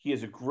 He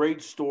has a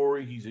great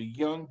story. He's a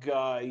young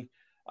guy.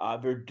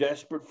 They're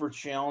desperate for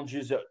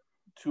challenges at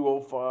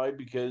 205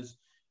 because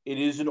it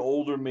is an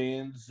older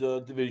man's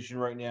division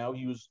right now.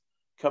 He was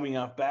coming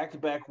off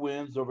back-to-back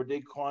wins over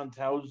Daquan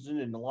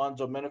Townsend and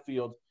Alonzo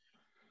Menafield.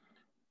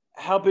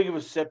 How big of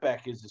a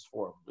setback is this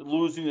for him?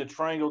 Losing the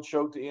triangle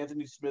choke to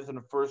Anthony Smith in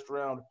the first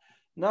round.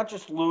 Not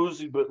just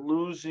losing, but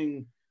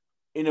losing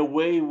in a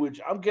way which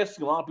I'm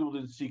guessing a lot of people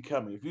didn't see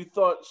coming. If you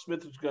thought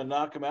Smith was going to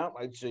knock him out,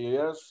 I'd say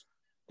yes.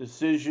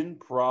 Decision,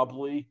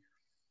 probably.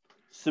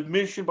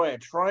 Submission by a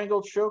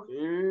triangle choke,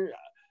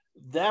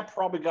 that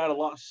probably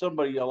got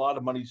somebody a lot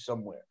of money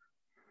somewhere.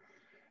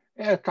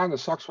 Yeah, it kind of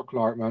sucks for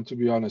Clark, man, to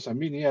be honest. I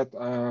mean, he had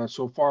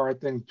so far, I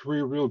think,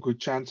 3 real good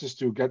chances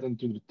to get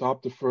into the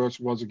top. The first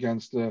was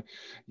against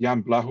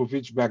Jan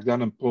Blachowicz back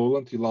then in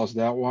Poland. He lost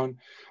that one.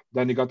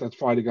 Then he got that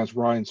fight against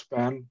Ryan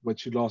Spann,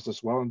 which he lost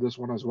as well, and this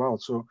one as well.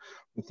 So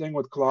the thing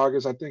with Clark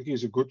is I think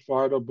he's a good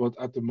fighter, but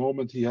at the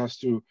moment he has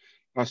to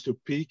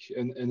peak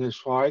in his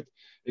fight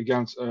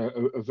against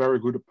a very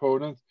good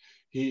opponent.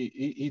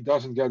 He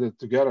doesn't get it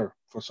together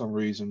for some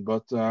reason,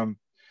 but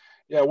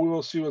yeah, we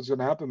will see what's going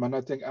to happen, man.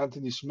 I think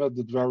Anthony Smith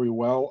did very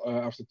well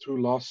after 2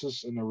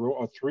 losses in a row,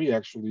 or 3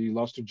 actually. He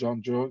lost to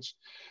John Jones,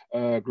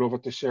 Glover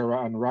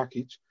Teixeira, and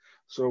Rakic.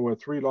 So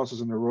 3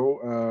 losses in a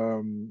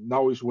row.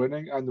 Now he's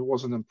winning, and it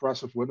was an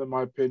impressive win in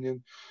my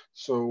opinion.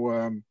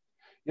 So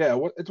yeah,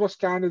 it was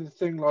kind of the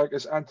thing like,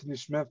 is Anthony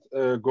Smith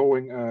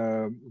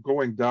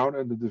going down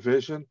in the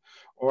division,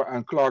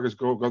 and Clark is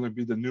going to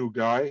be the new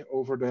guy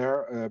over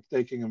there,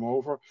 taking him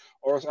over,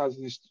 or is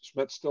Anthony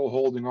Smith still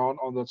holding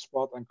on that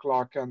spot and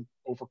Clark can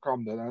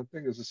overcome that? And I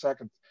think it's the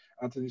second.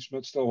 Anthony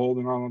Smith still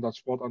holding on that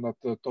spot, on that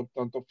top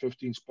 10, top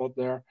 15 spot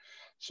there.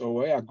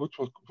 So yeah, good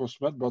for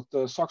Smith, but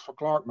sucks for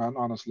Clark, man,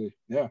 honestly.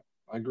 Yeah,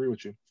 I agree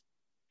with you.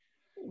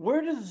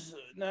 Where does,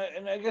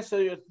 and I guess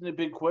that's the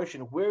big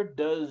question, where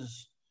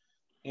does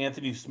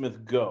Anthony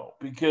Smith go?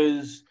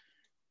 Because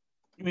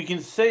we can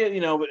say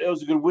it, but it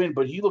was a good win,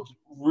 but he looked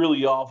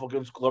really awful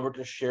against Glover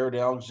Teixeira and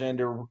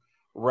Alexander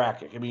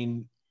Rakic. I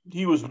mean,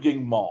 he was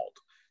getting mauled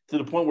to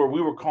the point where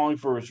we were calling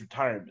for his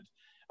retirement.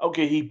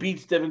 Okay, he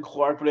beats Devin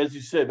Clark, but as you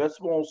said, that's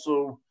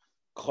also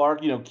Clark,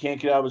 can't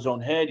get out of his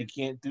own head. He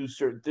can't do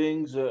certain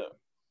things.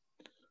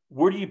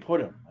 Where do you put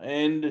him?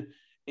 And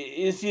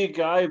is he a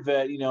guy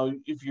that,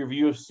 if you're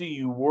UFC,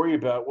 you worry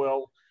about,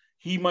 well,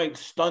 he might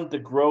stunt the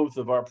growth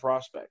of our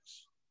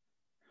prospects?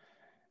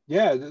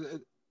 Yeah,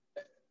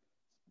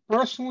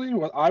 personally,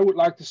 what I would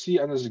like to see,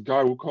 and as a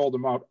guy who called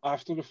him out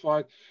after the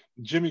fight,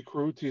 Jimmy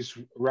Crute, he's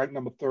ranked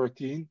number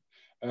 13.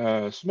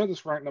 Smith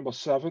is ranked number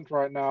 7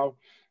 right now.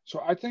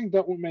 So I think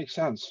that would make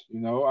sense.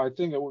 I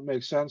think it would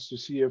make sense to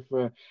see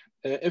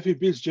if he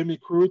beats Jimmy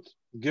Crute,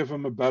 give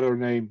him a better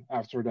name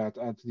after that,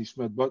 Anthony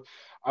Smith. But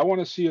I want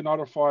to see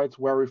another fight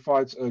where he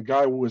fights a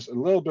guy who is a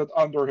little bit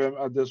under him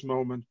at this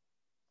moment.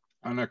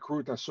 And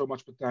Crute has so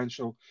much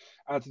potential.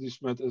 Anthony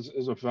Smith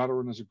is a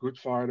veteran, is a good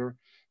fighter.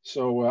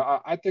 So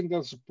I think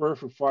that's a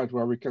perfect fight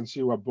where we can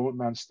see where both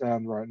men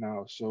stand right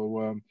now.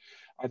 So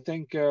I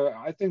think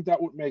that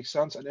would make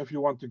sense. And if you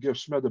want to give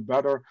Smith a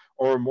better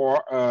or a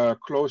more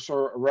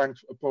closer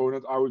ranked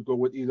opponent, I would go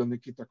with either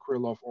Nikita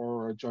Krylov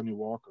or Johnny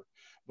Walker.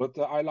 But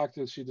I like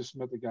to see the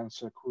Smith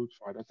against Crute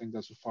fight. I think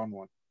that's a fun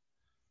one.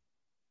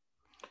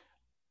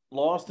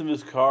 Lost in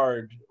his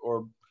card,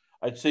 or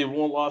I'd say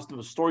one lost in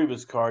the story of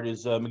his card,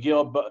 is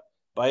Miguel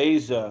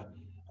Baeza.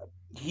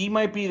 He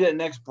might be that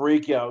next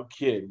breakout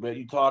kid, but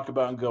you talk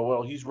about and go,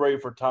 well, he's ready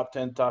for top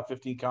 10, top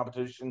 15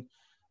 competition.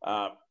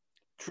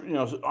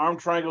 Arm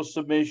triangle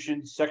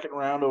submission, second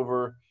round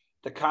over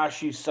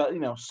Takashi,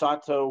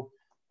 Sato.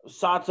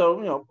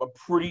 Sato, a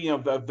pretty, a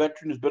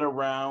veteran who's been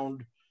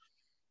around.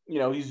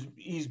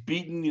 He's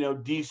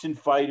beaten, decent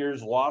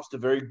fighters, lost to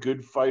very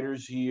good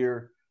fighters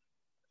here.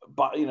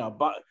 But,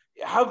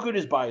 how good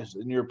is Baez,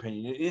 in your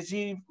opinion? Is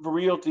he the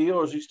real deal,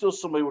 or is he still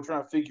somebody we're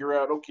trying to figure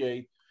out,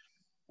 okay,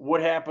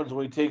 what happens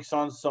when he takes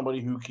on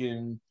somebody who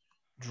can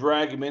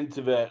drag him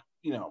into that,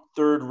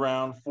 third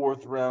round,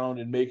 fourth round,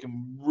 and make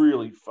him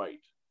really fight?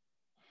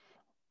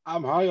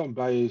 I'm high on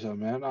Baeza,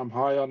 man. I'm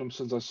high on him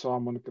since I saw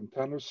him on the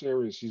Contender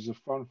Series. He's a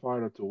fun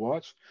fighter to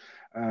watch.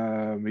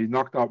 He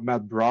knocked out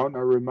Matt Brown. I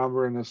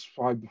remember in his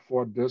fight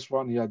before this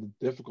one, he had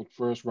a difficult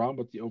first round,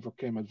 but he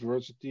overcame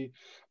adversity,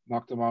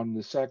 knocked him out in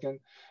the second.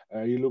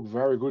 He looked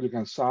very good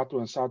against Sato,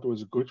 and Sato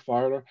is a good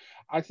fighter.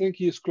 I think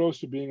he is close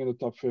to being in the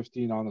top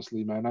 15,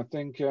 honestly, man. I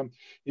think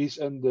he's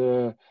in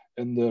the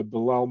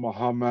Bilal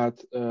Muhammad,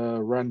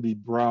 Randy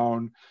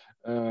Brown,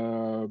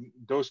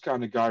 those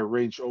kind of guy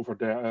range over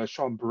there.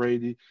 Sean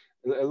Brady,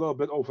 a little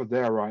bit over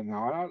there right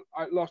now. And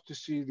I'd love to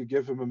see to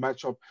give him a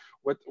matchup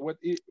with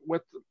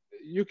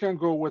you can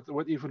go with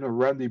even a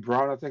Randy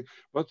Brown, I think.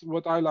 But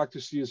what I like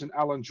to see is an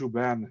Alan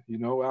Jouban.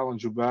 Alan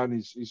Jouban,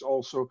 he's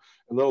also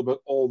a little bit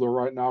older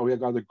right now. He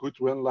got a good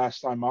win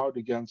last time out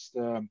against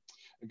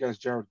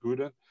Jared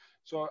Gooden.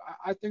 So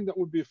I think that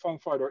would be a fun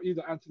fight, or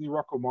either Anthony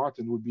Rocco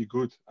Martin would be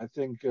good. I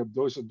think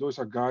those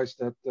are guys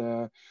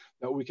that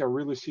we can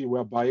really see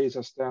where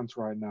Baeza stands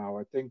right now.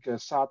 I think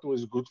Sato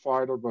is a good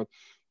fighter, but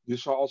you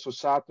saw also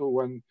Sato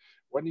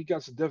when he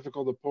gets a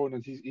difficult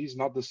opponent, he's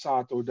not the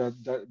Sato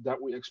that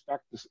we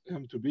expect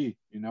him to be.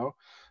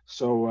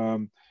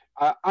 So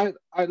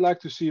I'd like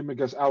to see him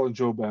against Alan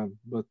Jouban,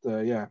 but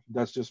yeah,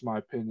 that's just my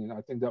opinion.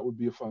 I think that would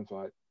be a fun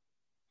fight.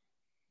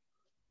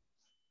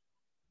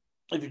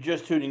 If you're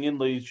just tuning in,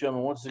 ladies and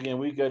gentlemen, once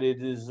again,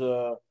 it is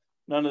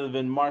none other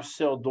than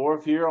Marcel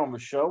Dorff here on the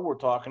show. We're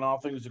talking all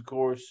things, of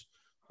course,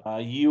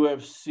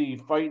 UFC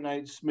Fight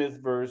Night, Smith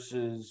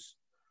versus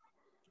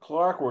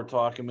Clark. We're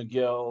talking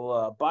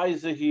Miguel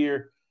Baeza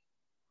here.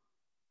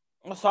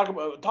 Let's talk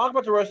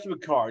about the rest of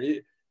the card.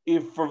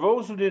 If for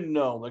those who didn't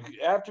know, like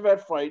after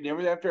that fight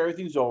and after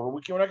everything's over,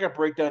 we're not gonna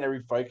break down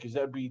every fight because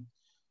that'd be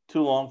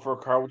too long for a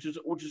card,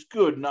 which is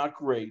good, not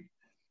great.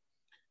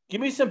 Give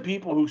me some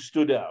people who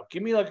stood out.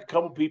 Give me like a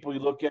couple people you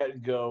look at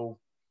and go,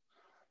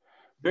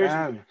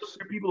 there's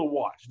people to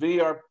watch. They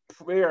are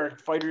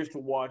fighters to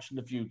watch in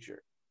the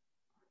future.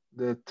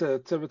 The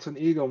Tiverton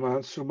Eagle, man,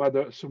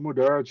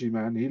 Sumudaerji,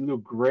 man, he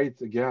looked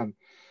great again.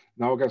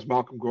 Now against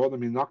Malcolm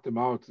Gordon, he knocked him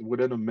out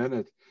within a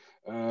minute.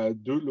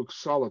 Dude looks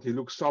solid. He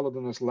looked solid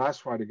in his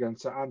last fight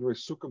against Andrei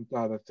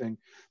Sukumtad, I think.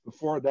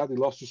 Before that, he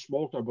lost to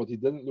Smolter, but he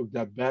didn't look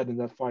that bad in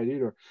that fight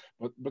either.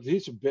 But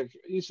he's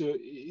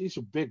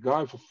a big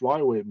guy for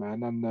flyweight,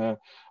 man, and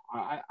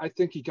I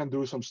think he can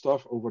do some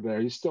stuff over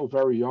there. He's still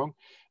very young.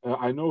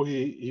 I know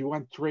he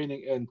went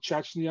training in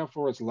Chechnya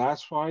for his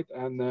last fight,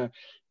 and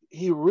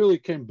he really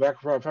came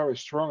back very, very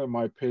strong, in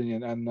my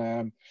opinion.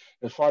 And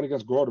the fight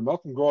against Gordon,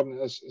 Malcolm Gordon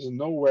is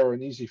nowhere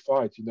an easy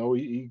fight.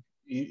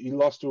 He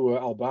lost to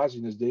Albazi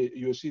in his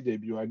UFC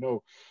debut, I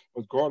know,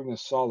 but Gordon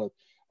is solid.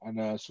 And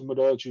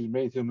Sumudaerji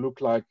made him look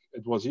like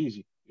it was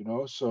easy,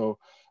 So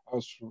I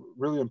was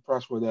really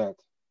impressed with that.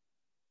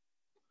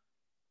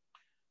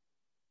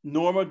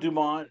 Norma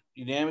Dumont,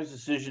 unanimous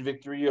decision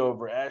victory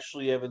over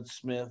Ashley Evans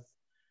Smith.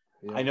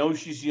 Yeah. I know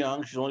she's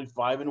young; she's only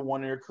 5-1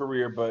 in her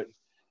career, but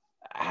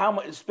how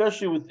much,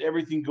 especially with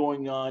everything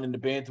going on in the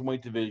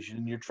bantamweight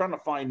division, you're trying to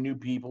find new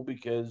people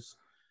because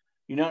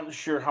you're not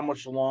sure how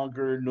much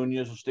longer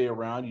Nunes will stay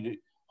around.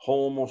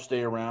 Holm will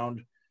stay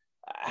around.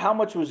 How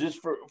much was this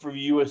for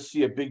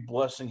USC a big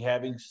blessing,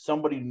 having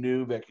somebody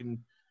new that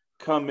can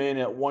come in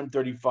at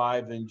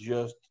 135 and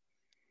just,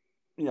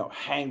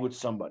 hang with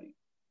somebody?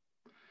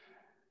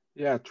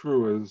 Yeah,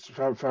 true. It's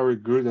very, very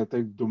good. I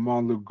think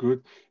Dumont looked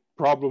good.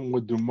 Problem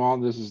with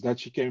Dumont is that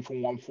she came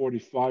from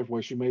 145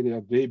 where she made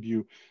her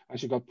debut and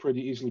she got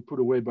pretty easily put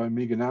away by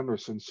Megan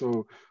Anderson.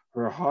 So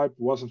her hype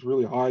wasn't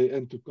really high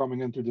into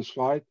coming into this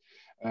fight.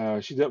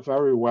 She did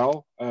very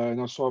well in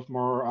her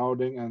sophomore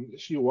outing, and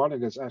she won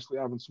against Ashley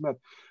Evans Smith.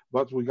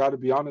 But we got to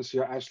be honest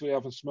here, Ashley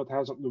Evans Smith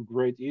hasn't looked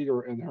great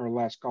either in her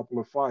last couple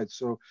of fights.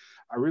 So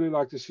I really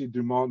like to see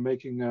Dumont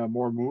making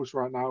more moves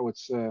right now.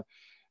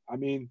 I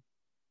mean,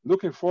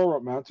 looking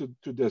forward, man, to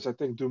this. I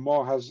think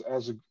Dumont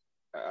has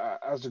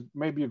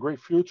maybe a great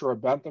future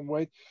at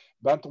bantamweight.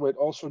 Bantamweight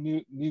also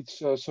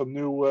needs some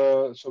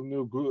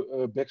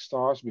new big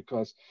stars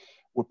because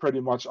we pretty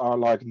much are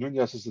like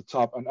Nunez is the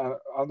top, and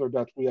under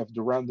that we have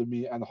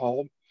Durandamy and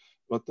Holm,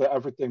 but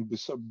everything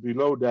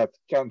below that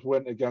can't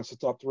win against the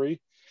top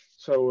three.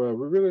 So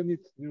we really need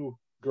new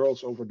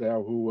girls over there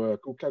who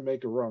can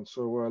make a run.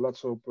 So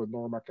let's hope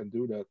Norma can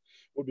do that.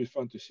 Would be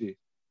fun to see.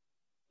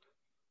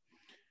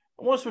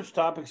 I want to switch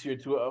topics here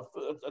to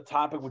a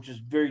topic which is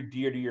very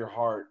dear to your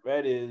heart.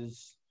 That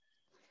is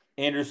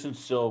Anderson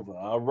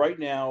Silva. Right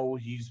now,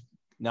 he's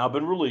now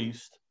been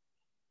released.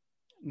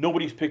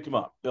 Nobody's picked him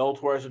up.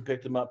 Bellator hasn't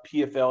picked him up.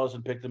 PFL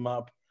hasn't picked him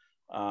up.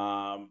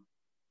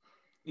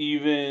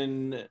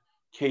 Even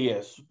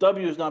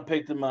KSW has not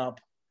picked him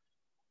up.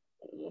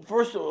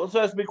 First, let's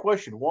ask me a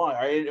question. Why?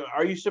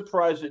 Are you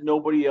surprised that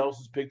nobody else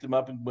has picked him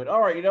up and went,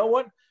 all right, you know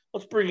what?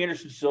 Let's bring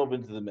Anderson Silva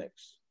into the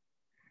mix.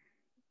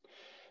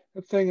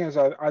 The thing is,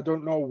 I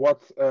don't know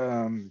what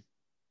are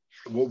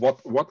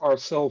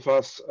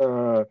Silva's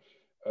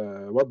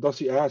what does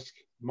he ask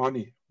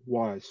money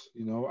wise?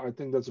 You know, I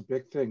think that's a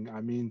big thing. I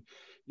mean,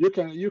 you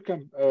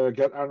can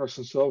get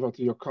Anderson Silva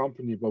to your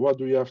company, but what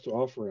do you have to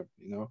offer him?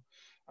 You know,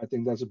 I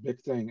think that's a big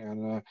thing.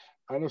 And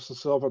Anderson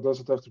Silva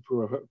doesn't have to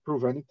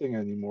prove anything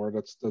anymore.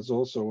 That's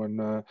also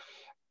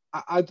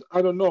I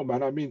don't know,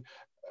 man. I mean,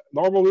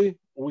 normally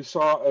we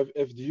saw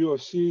if the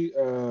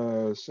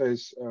UFC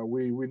says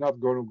we're not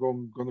going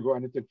to go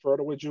anything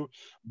further with you,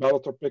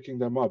 Bellator picking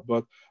them up.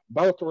 But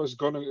Bellator is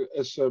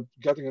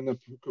getting in a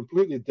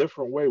completely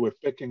different way with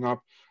picking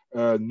up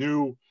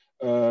new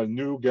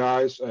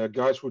guys,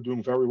 guys who are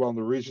doing very well in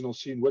the regional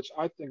scene, which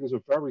I think is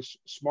a very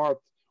smart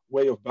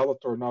way of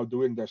Bellator now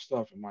doing their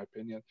stuff, in my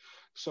opinion.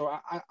 So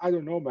I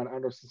don't know, man,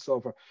 Anderson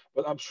Silva,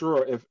 but I'm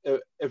sure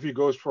if he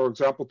goes, for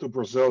example, to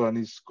Brazil and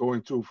he's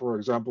going to, for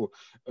example,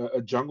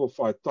 a jungle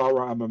fight,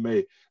 Tara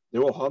MMA, they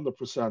will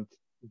 100%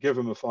 give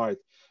him a fight.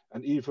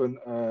 And even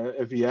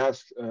if he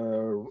asks,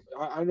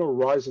 I know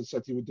Ryzen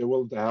said they're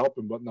willing to help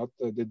him, but not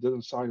they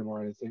didn't sign him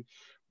or anything.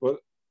 But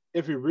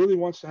if he really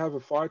wants to have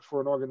a fight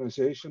for an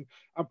organization,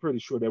 I'm pretty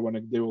sure they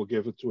will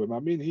give it to him. I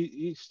mean,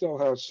 he still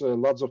has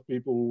lots of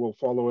people who will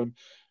follow him.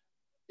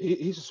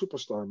 He's a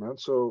superstar, man.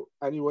 So,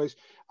 anyways,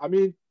 I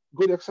mean,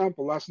 good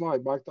example. Last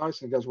night, Mike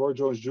Tyson against Roy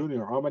Jones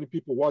Jr. How many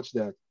people watched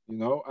that? You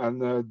know,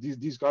 and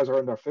these guys are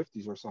in their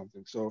 50s or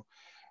something. So,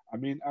 I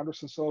mean,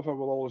 Anderson Silva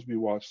will always be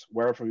watched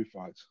wherever he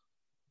fights.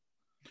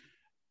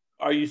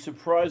 Are you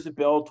surprised that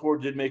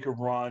Bellator did make a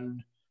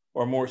run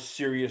or a more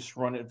serious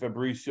run at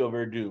Fabricio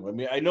Verdum? I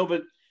mean, I know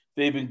that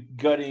they've been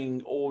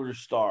gutting older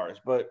stars,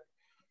 but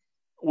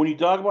when you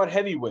talk about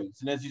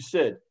heavyweights, and as you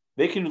said,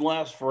 they can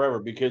last forever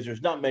because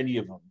there's not many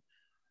of them.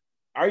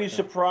 Are you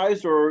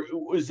surprised, or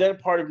is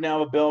that part of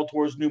now of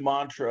Bellator's new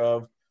mantra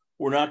of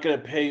we're not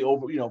going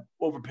to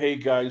overpay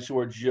guys who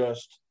are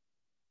just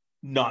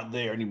not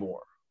there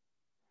anymore?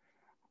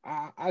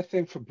 I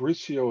think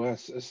Fabricio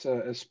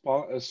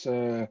is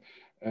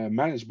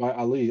managed by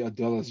Ali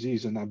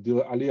Abdelaziz, and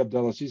Ali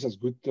Abdelaziz has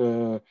good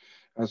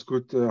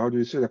how do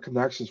you say, the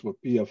connections with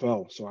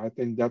PFL. So I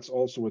think that's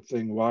also a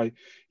thing why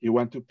he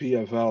went to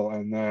PFL,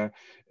 and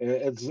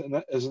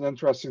it's an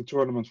interesting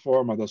tournament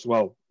format as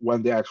well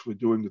when they're actually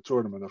doing the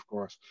tournament, of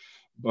course.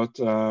 But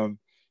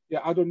yeah,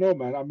 I don't know,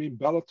 man. I mean,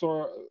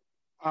 Bellator.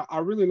 I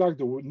really like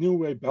the new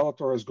way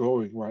Bellator is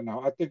going right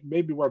now. I think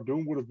maybe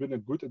Wardum would have been a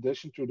good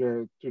addition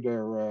to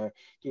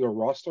their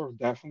roster,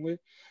 definitely.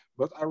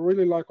 But I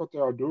really like what they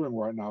are doing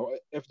right now.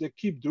 If they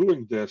keep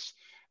doing this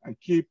and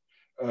keep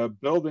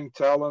building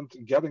talent,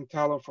 getting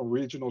talent from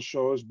regional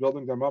shows,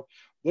 building them up,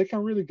 they can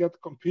really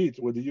compete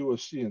with the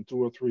UFC in 2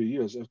 or 3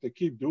 years. If they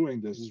keep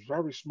doing this, it's a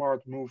very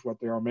smart move what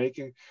they are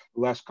making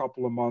the last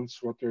couple of months,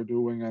 what they're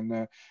doing.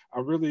 And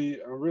I'm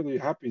really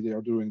happy they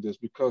are doing this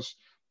because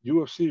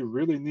UFC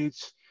really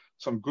needs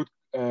some good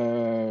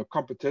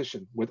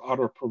competition with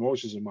other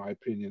promotions, in my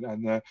opinion.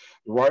 And the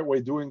right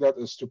way doing that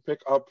is to pick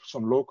up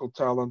some local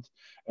talent,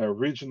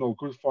 regional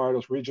good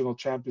fighters, regional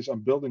champions,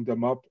 and building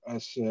them up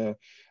as the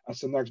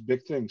next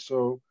big thing.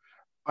 So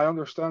I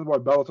understand why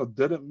Bellator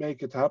didn't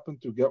make it happen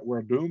to get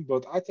Wardum,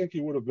 but I think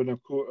he would have been a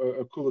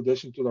cool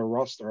addition to their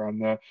roster,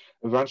 and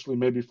eventually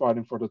maybe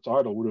fighting for the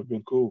title would have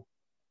been cool.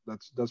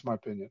 That's my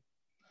opinion.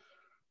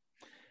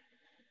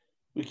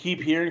 We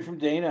keep hearing from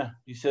Dana.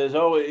 He says,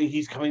 "Oh,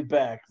 he's coming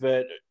back."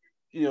 That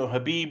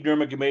Khabib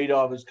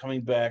Nurmagomedov is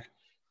coming back.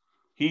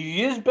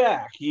 He is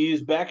back. He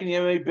is back in the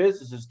MMA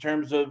business in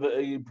terms of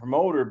a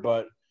promoter.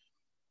 But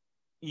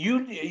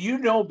you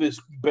know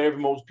this better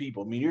than most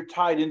people. I mean, you're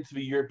tied into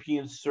the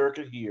European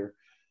circuit here.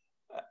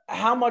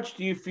 How much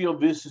do you feel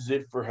this is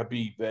it for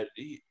Khabib? That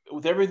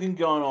with everything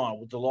going on,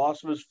 with the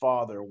loss of his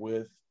father,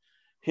 with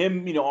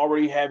him,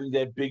 already having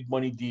that big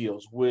money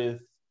deals, with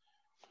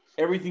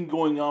everything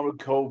going on with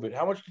COVID,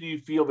 how much do you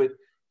feel that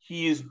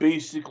he is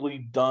basically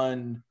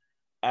done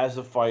as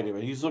a fighter?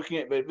 And he's looking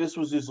at this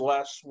was his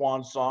last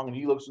swan song, and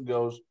he looks and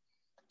goes,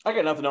 "I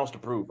got nothing else to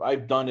prove.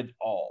 I've done it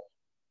all."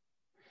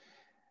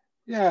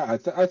 Yeah,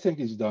 I think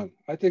he's done.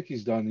 I think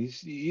he's done.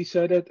 He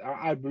said it.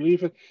 I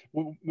believe it.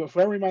 With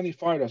very many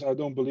fighters, I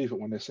don't believe it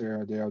when they say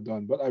they are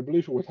done, but I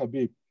believe it with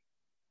Habib.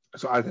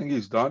 So I think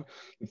he's done.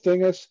 The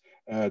thing is,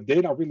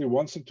 Dana really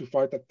wants him to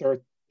fight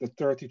the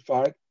 30th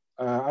fight.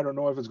 I don't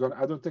know if it's gonna.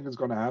 I don't think it's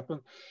gonna happen.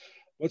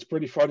 What's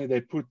pretty funny,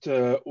 they put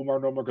Umar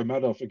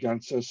Nurmagomedov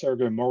against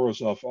Sergey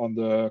Morozov on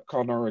the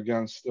Conor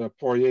against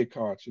Poirier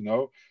card,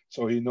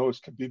 so he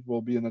knows Khabib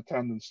will be in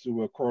attendance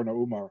to corner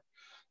Umar.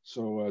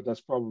 So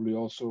that's probably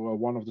also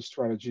one of the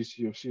strategies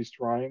UFC is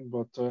trying.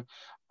 But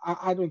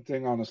I don't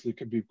think, honestly,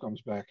 Khabib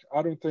comes back.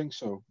 I don't think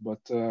so. But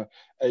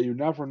you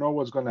never know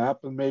what's going to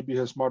happen. Maybe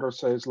his mother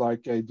says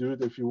like, "Hey,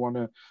 dude, if you want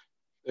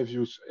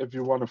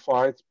to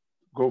fight,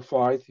 go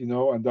fight,"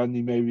 and then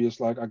he maybe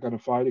is like, "I gotta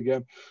fight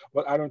again."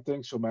 But I don't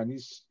think so, man.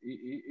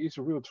 He's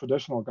a real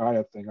traditional guy.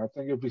 I think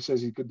if he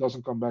says he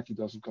doesn't come back, he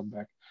doesn't come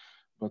back.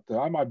 But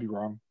I might be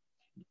wrong.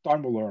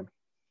 Time will learn.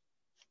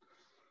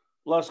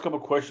 Last couple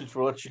of questions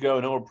before I let you go.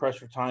 I know we're pressed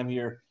for time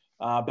here.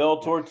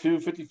 Bellator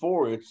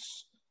 254.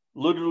 It's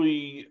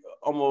literally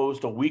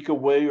almost a week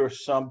away, or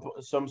some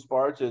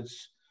spots.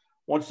 It's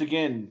once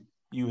again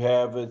you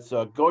have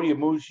Gaudia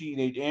Mushi,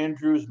 Nate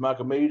Andrews,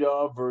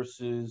 Magomedov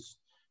versus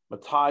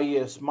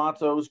Matthias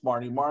Matos,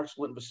 Marty Marks,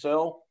 Linton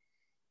Vassell.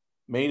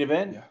 Main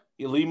event: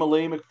 Ilima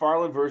Lay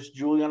McFarland versus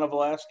Juliana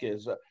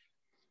Velasquez.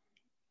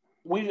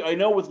 I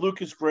know with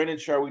Lucas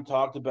Granitschar we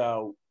talked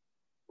about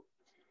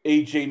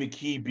AJ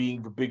McKee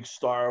being the big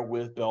star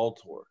with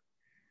Bellator.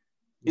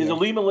 Is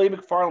Ilima Lay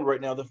McFarland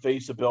right now the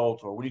face of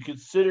Bellator? When you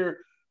consider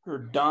her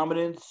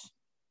dominance,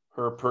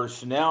 her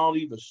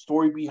personality, the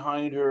story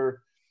behind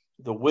her,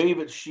 the way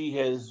that she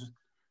has,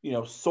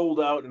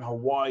 sold out in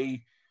Hawaii,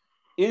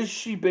 is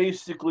she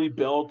basically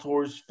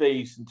Bellator's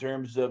face in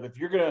terms of, if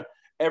you're going to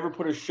ever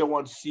put a show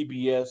on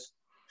CBS,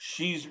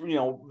 she's,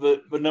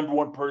 the number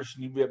one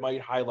person that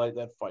might highlight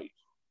that fight?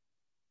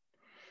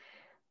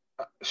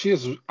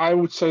 I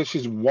would say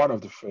she's one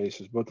of the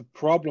faces, but the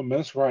problem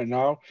is right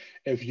now,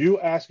 if you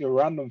ask a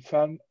random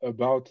fan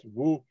about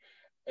who,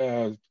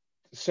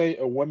 say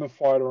a women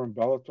fighter in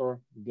Bellator,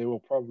 they will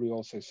probably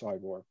all say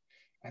Cyborg.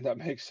 And that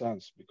makes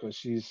sense because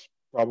she's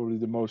probably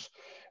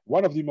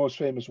one of the most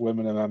famous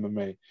women in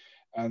MMA.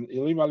 And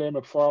Ilima Lay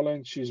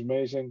McFarland, she's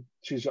amazing.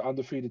 She's an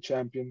undefeated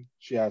champion.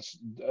 She has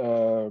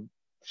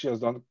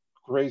done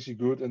crazy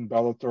good in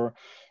Bellator,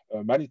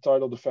 many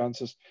title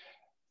defenses.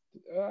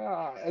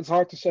 It's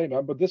hard to say,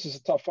 man, but this is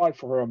a tough fight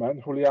for her,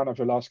 man. Juliana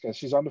Velasquez,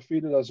 she's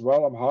undefeated as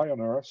well. I'm high on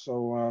her,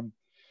 so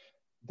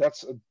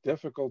that's a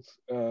difficult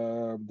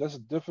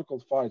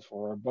fight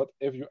for her. But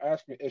if you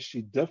ask me, is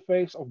she the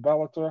face of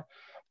Bellator?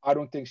 I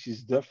don't think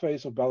she's the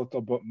face of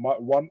Bellator, but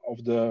one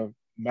of the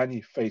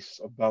many faces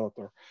of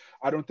Bellator.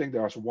 I don't think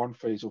there's one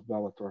face of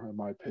Bellator, in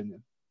my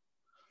opinion.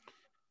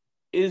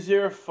 Is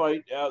there a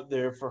fight out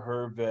there for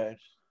her that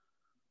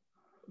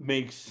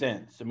makes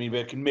sense? I mean,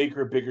 that can make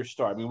her a bigger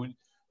star. I mean,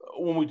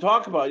 when we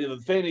talk about, the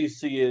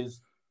fantasy is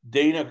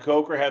Dana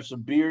Coker have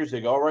some beers.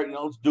 They go, all right,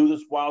 let's do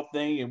this wild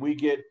thing, and we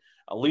get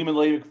Ilima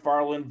Lay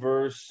McFarland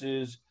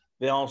versus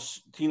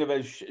Valentina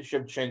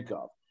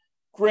Shevchenko.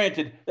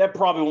 Granted, that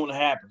probably won't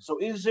happen. So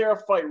is there a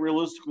fight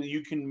realistically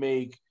you can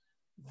make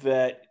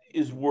that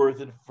is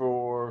worth it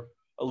for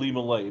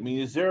Ilima Lay? I mean,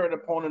 is there an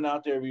opponent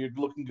out there where you're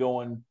looking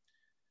going,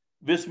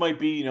 this might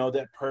be,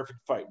 that perfect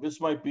fight. This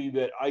might be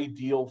that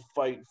ideal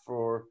fight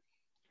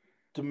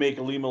to make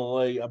Ilima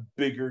Lay a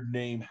bigger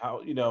name,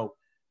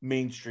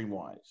 mainstream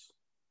wise?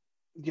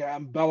 Yeah,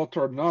 and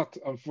Bellator not,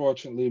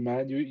 unfortunately,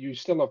 man. You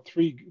still have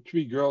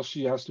three girls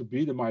she has to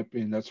beat, in my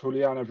opinion. That's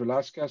Juliana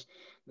Velasquez,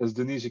 that's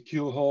Denise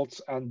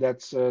Kielholtz, and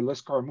that's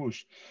Liz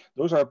Carmouche.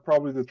 Those are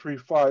probably the three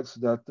fights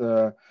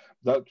that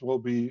will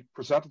be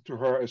presented to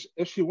her.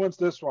 If she wins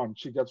this one,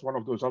 she gets one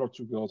of those other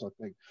two girls, I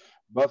think.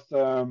 But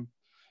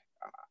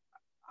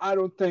I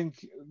don't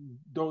think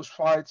those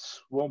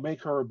fights will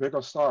make her a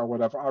bigger star or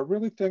whatever. I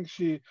really think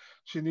she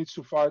needs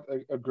to fight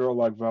a girl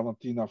like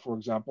Valentina, for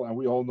example, and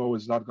we all know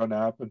it's not going to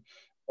happen.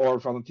 Or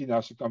Valentina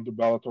has to come to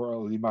Bellator,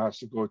 or Lima has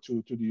to go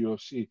to the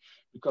UFC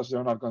because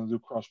they're not going to do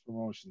cross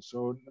promotion.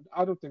 So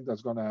I don't think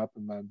that's going to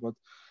happen, man. But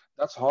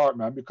that's hard,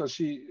 man, because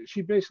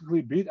she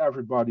basically beat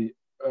everybody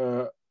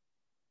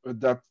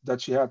that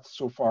she had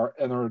so far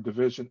in her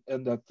division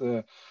in that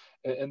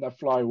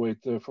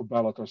flyweight for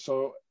Bellator.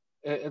 So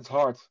it's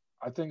hard.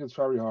 I think it's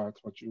very hard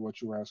what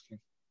you're asking.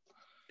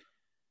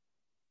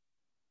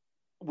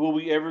 Will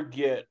we ever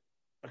get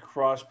a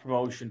cross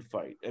promotion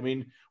fight? I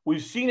mean,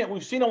 we've seen it.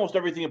 We've seen almost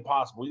everything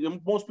impossible.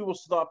 Most people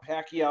thought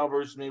Pacquiao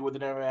versus Mayweather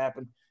never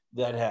happened.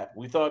 That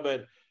happened. We thought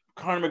that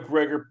Conor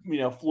McGregor,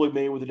 Floyd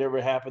Mayweather never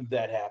happened.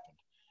 That happened.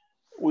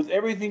 With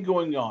everything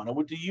going on, and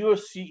with the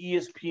UFC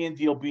ESPN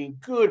deal being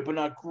good but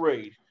not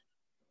great,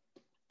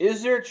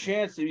 is there a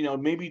chance that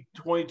maybe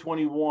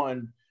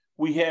 2021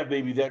 we have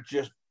maybe that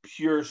just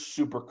pure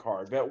super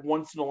card, that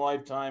once in a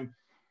lifetime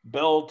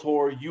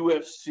Bellator,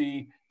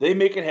 UFC, they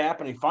make it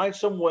happen. They find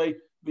some way.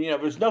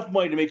 There's enough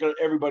money to make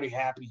everybody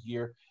happy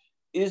here.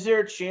 Is there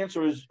a chance,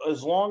 or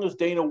as long as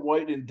Dana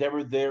White and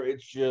Endeavor there,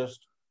 it's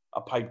just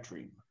a pipe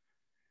dream?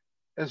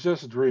 It's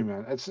just a dream,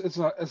 man.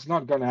 It's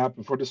not gonna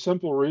happen for the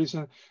simple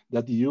reason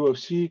that the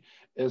UFC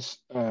is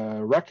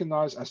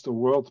recognized as the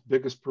world's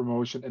biggest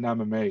promotion in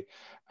MMA.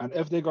 And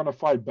if they're gonna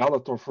fight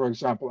Bellator, for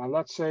example, and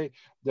let's say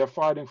they're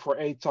fighting for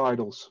 8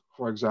 titles,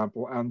 for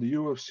example, and the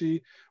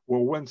UFC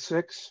will win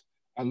 6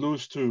 and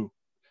lose 2,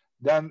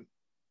 then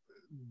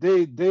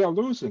they are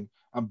losing.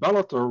 And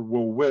Bellator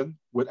will win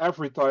with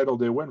every title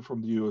they win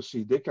from the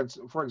UFC. They can,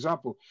 for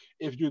example,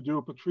 if you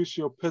do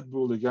Patricio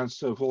Pitbull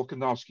against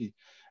Volkanovski,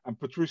 and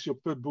Patricio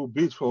Pitbull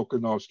beats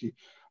Volkanovski,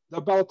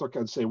 the Bellator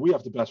can say we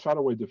have the best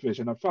featherweight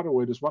division, and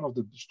featherweight is one of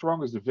the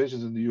strongest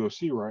divisions in the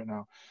UFC right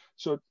now.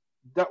 So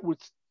that would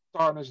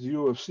tarnish the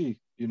UFC,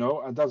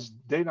 and that's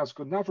Dana's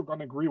never going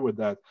to agree with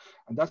that.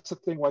 And that's the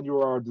thing when you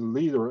are the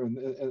leader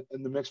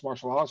in the mixed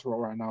martial arts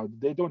world right now.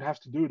 They don't have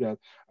to do that,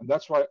 and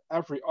that's why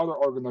every other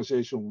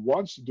organization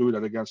wants to do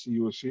that against the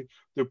UFC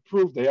to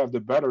prove they have the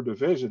better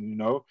division.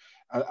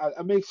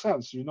 It makes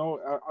sense.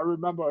 I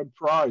remember in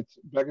Pride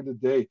back in the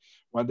day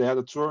when they had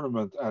a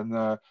tournament, and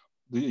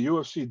the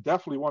UFC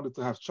definitely wanted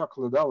to have Chuck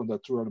Liddell in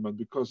that tournament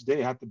because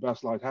they had the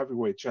best light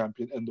heavyweight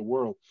champion in the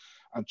world.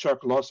 And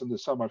Chuck lost in the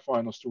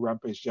semifinals to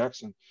Rampage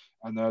Jackson.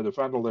 And the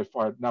Vanderlei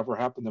fight never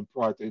happened in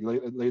Pride. It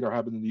later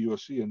happened in the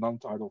UFC, a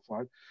non-title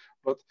fight.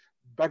 But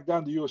back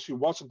then, the UFC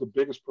wasn't the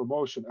biggest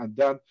promotion. And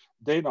then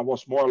Dana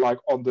was more like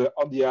on the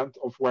end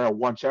of where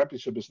one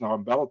championship is now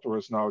and Bellator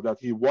is now, that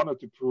he wanted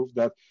to prove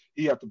that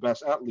he had the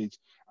best athletes.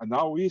 And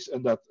now he's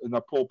in that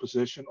pole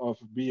position of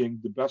being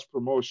the best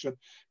promotion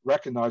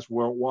recognized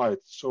worldwide.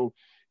 So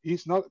he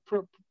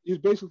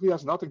basically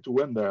has nothing to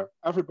win there.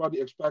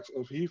 Everybody expects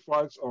if he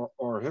fights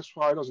or his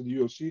fighters in the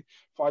UFC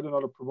fight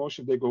another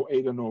promotion, they go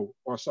 8-0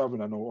 or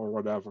 7-0 or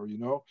whatever,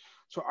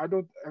 So I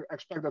don't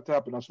expect that to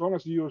happen. As long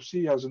as the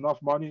UFC has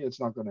enough money, it's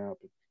not going to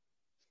happen.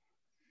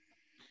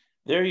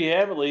 There you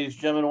have it, ladies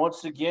and gentlemen.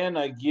 Once again,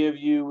 I give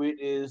you, it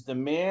is the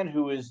man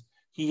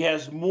he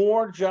has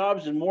more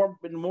jobs and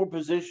more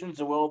positions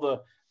than the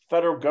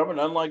federal government.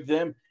 Unlike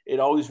them, it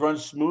always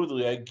runs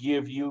smoothly. I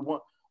give you one.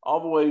 All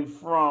the way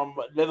from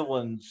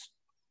Netherlands,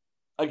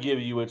 I give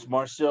you, it's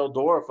Marcel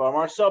Dorff.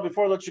 Marcel,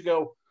 before I let you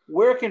go,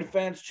 where can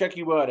fans check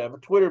you out? I have a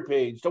Twitter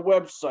page, the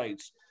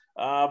websites,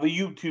 the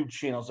YouTube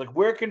channels. Like,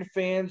 where can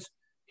fans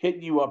hit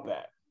you up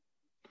at?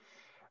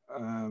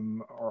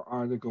 Our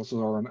articles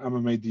are on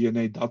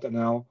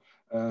MMADNA.nl.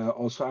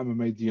 Also,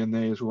 MMA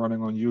DNA is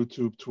running on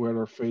YouTube,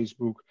 Twitter,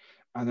 Facebook,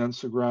 and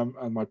Instagram,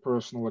 and my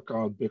personal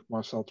account, Big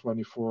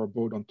Marcel24,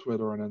 both on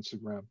Twitter and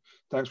Instagram.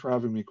 Thanks for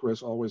having me,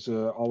 Chris. Always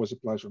a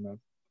pleasure, man.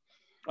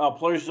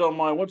 Pleasure's all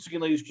mine. Once again,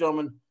 ladies and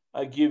gentlemen,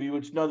 I give you,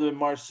 it's none other than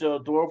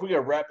Marcel Dorff. We got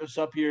to wrap this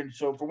up here. And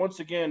so,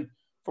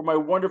 for my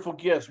wonderful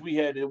guests,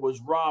 it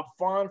was Rob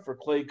Font for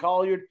Clay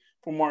Colliard,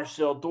 for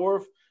Marcel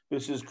Dorff.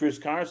 This is Chris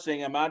Connor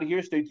saying I'm out of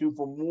here. Stay tuned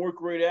for more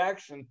great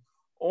action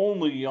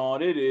only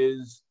on it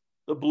is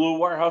the Blue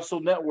Wire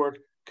Hustle Network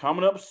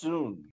coming up soon.